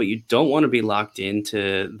 but you don't want to be locked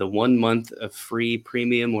into the 1 month of free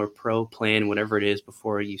premium or pro plan, whatever it is,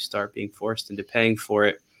 before you start being forced into paying for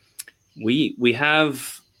it, we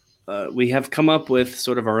have come up with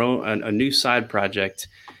sort of our own, a new side project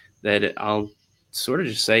that I'll sort of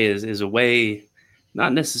just say is a way,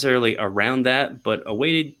 not necessarily around that, but a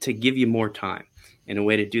way to give you more time and a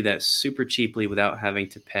way to do that super cheaply without having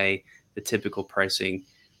to pay the typical pricing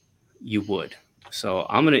you would. So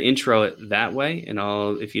I'm going to intro it that way. And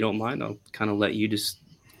if you don't mind, I'll kind of let you just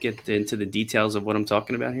get into the details of what I'm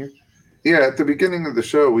talking about here. Yeah. At the beginning of the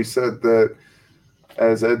show, we said that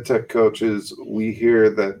as ed tech coaches, we hear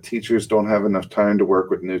that teachers don't have enough time to work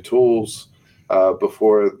with new tools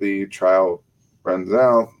before the trial runs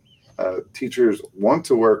out. Teachers want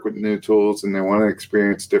to work with new tools and they want to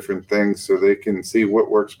experience different things so they can see what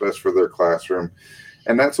works best for their classroom.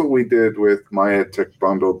 And that's what we did with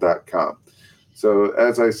myedtechbundle.com. So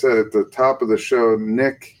as I said at the top of the show,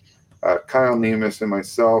 Nick, Kyle Nemus, and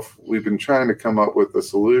myself, we've been trying to come up with a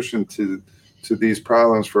solution to these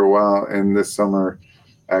problems for a while. And this summer,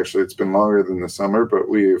 actually it's been longer than the summer, but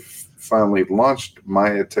we've finally launched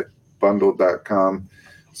myedtechbundle.com.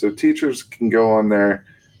 So teachers can go on there.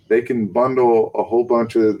 They can bundle a whole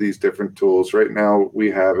bunch of these different tools. Right now, we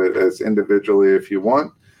have it as individually if you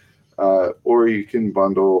want, or you can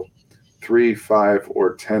bundle 3, 5,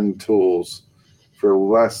 or 10 tools for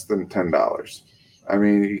less than $10. I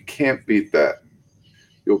mean, you can't beat that.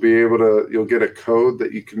 You'll get a code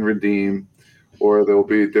that you can redeem, or there'll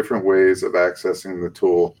be different ways of accessing the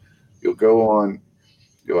tool. You'll go on,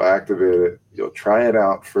 you'll activate it, you'll try it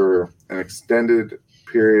out for an extended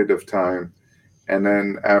period of time. And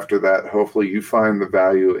then after that, hopefully you find the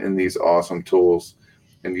value in these awesome tools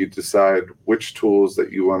and you decide which tools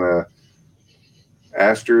that you want to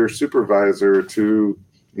ask your supervisor to,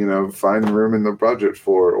 find room in the budget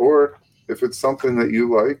for, or if it's something that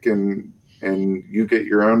you like and you get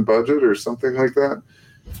your own budget or something like that,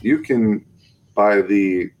 you can buy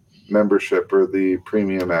the membership or the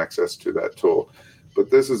premium access to that tool. But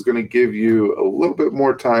this is going to give you a little bit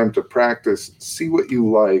more time to practice, see what you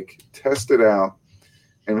like, test it out,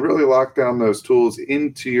 and really lock down those tools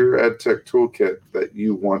into your EdTech toolkit that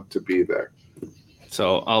you want to be there.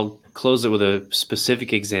 So I'll close it with a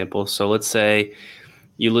specific example. So let's say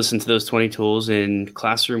you listen to those 20 tools and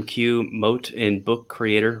Classroom Q, Moat, and Book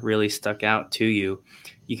Creator really stuck out to you.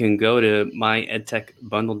 You can go to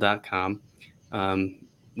myedtechbundle.com.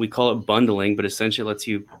 We call it bundling, but essentially lets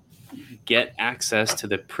you get access to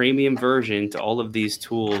the premium version to all of these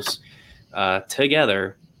tools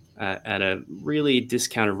together at a really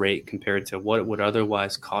discounted rate compared to what it would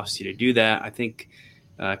otherwise cost you to do that. I think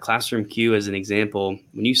Classroom Q, as an example,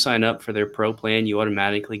 when you sign up for their pro plan, you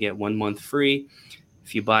automatically get 1 month free.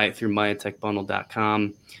 If you buy it through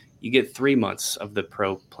MyEdTechBundle.com, you get 3 months of the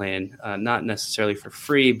pro plan, not necessarily for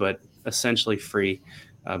free, but essentially free,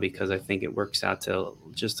 because I think it works out to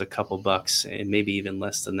just a couple bucks and maybe even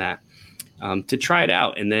less than that, to try it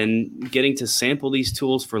out. And then getting to sample these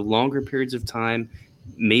tools for longer periods of time,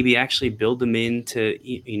 maybe actually build them into,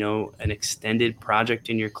 an extended project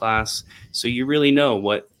in your class, so you really know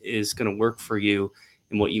what is going to work for you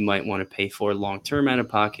and what you might want to pay for long-term out of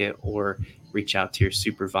pocket, or reach out to your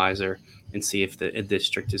supervisor and see if the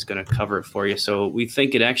district is going to cover it for you. So we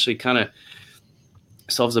think it actually kind of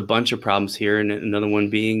solves a bunch of problems here. And another one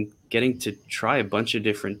being getting to try a bunch of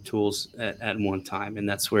different tools at one time. And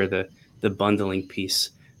that's where the bundling piece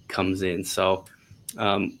comes in. So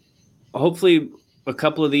hopefully a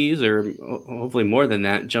couple of these, or hopefully more than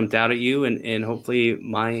that, jumped out at you, and hopefully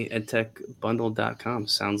myedtechbundle.com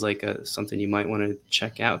sounds like something you might want to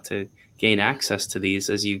check out to gain access to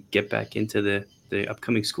these as you get back into the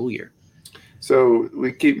upcoming school year. So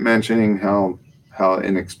we keep mentioning how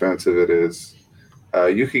inexpensive it is.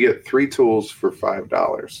 You could get 3 tools for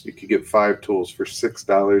 $5. You could get 5 tools for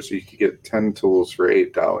 $6. You could get 10 tools for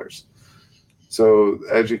 $8. So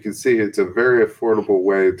as you can see, it's a very affordable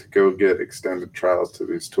way to go get extended trials to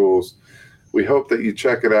these tools. We hope that you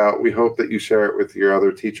check it out. We hope that you share it with your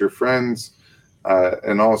other teacher friends.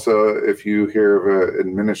 And also, if you hear of an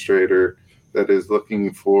administrator that is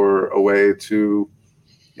looking for a way to,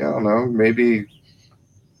 maybe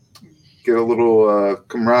get a little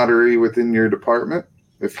camaraderie within your department,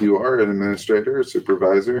 if you are an administrator or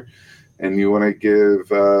supervisor, and you want to give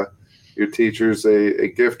your teachers a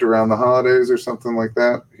gift around the holidays or something like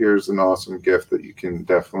that, here's an awesome gift that you can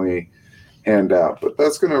definitely hand out. But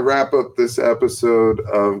that's going to wrap up this episode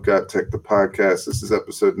of Got Tech, the podcast. This is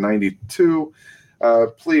episode 92.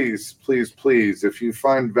 Please, if you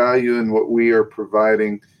find value in what we are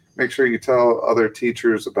providing, make sure you tell other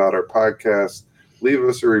teachers about our podcast. Leave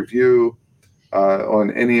us a review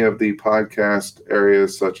on any of the podcast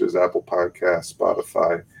areas, such as Apple Podcasts,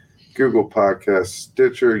 Spotify, Google Podcasts,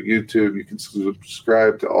 Stitcher, YouTube. You can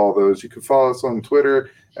subscribe to all those. You can follow us on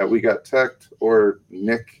Twitter at We Got Teched, or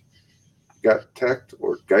Nick Got Teched,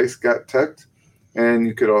 or Geis Got Teched. And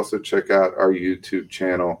you could also check out our YouTube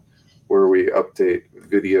channel, where we update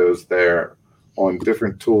videos there on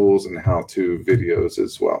different tools and how-to videos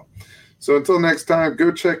as well. So until next time,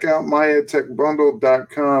 go check out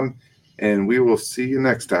myedtechbundle.com, and we will see you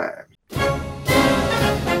next time.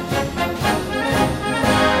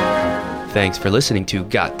 Thanks for listening to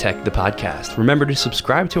Got Tech, the podcast. Remember to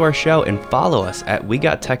subscribe to our show and follow us at We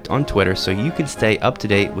Got Tech on Twitter, so you can stay up to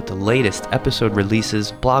date with the latest episode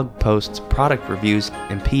releases, blog posts, product reviews,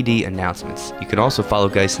 and PD announcements. You can also follow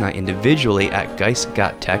Geis and I individually at Geis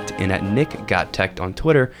Got Tech and at Nick Got Tech on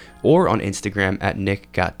Twitter, or on Instagram at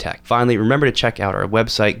Nick Got Tech. Finally, remember to check out our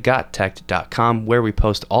website, gottech.com, where we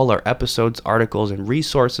post all our episodes, articles, and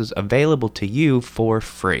resources available to you for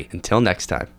free. Until next time.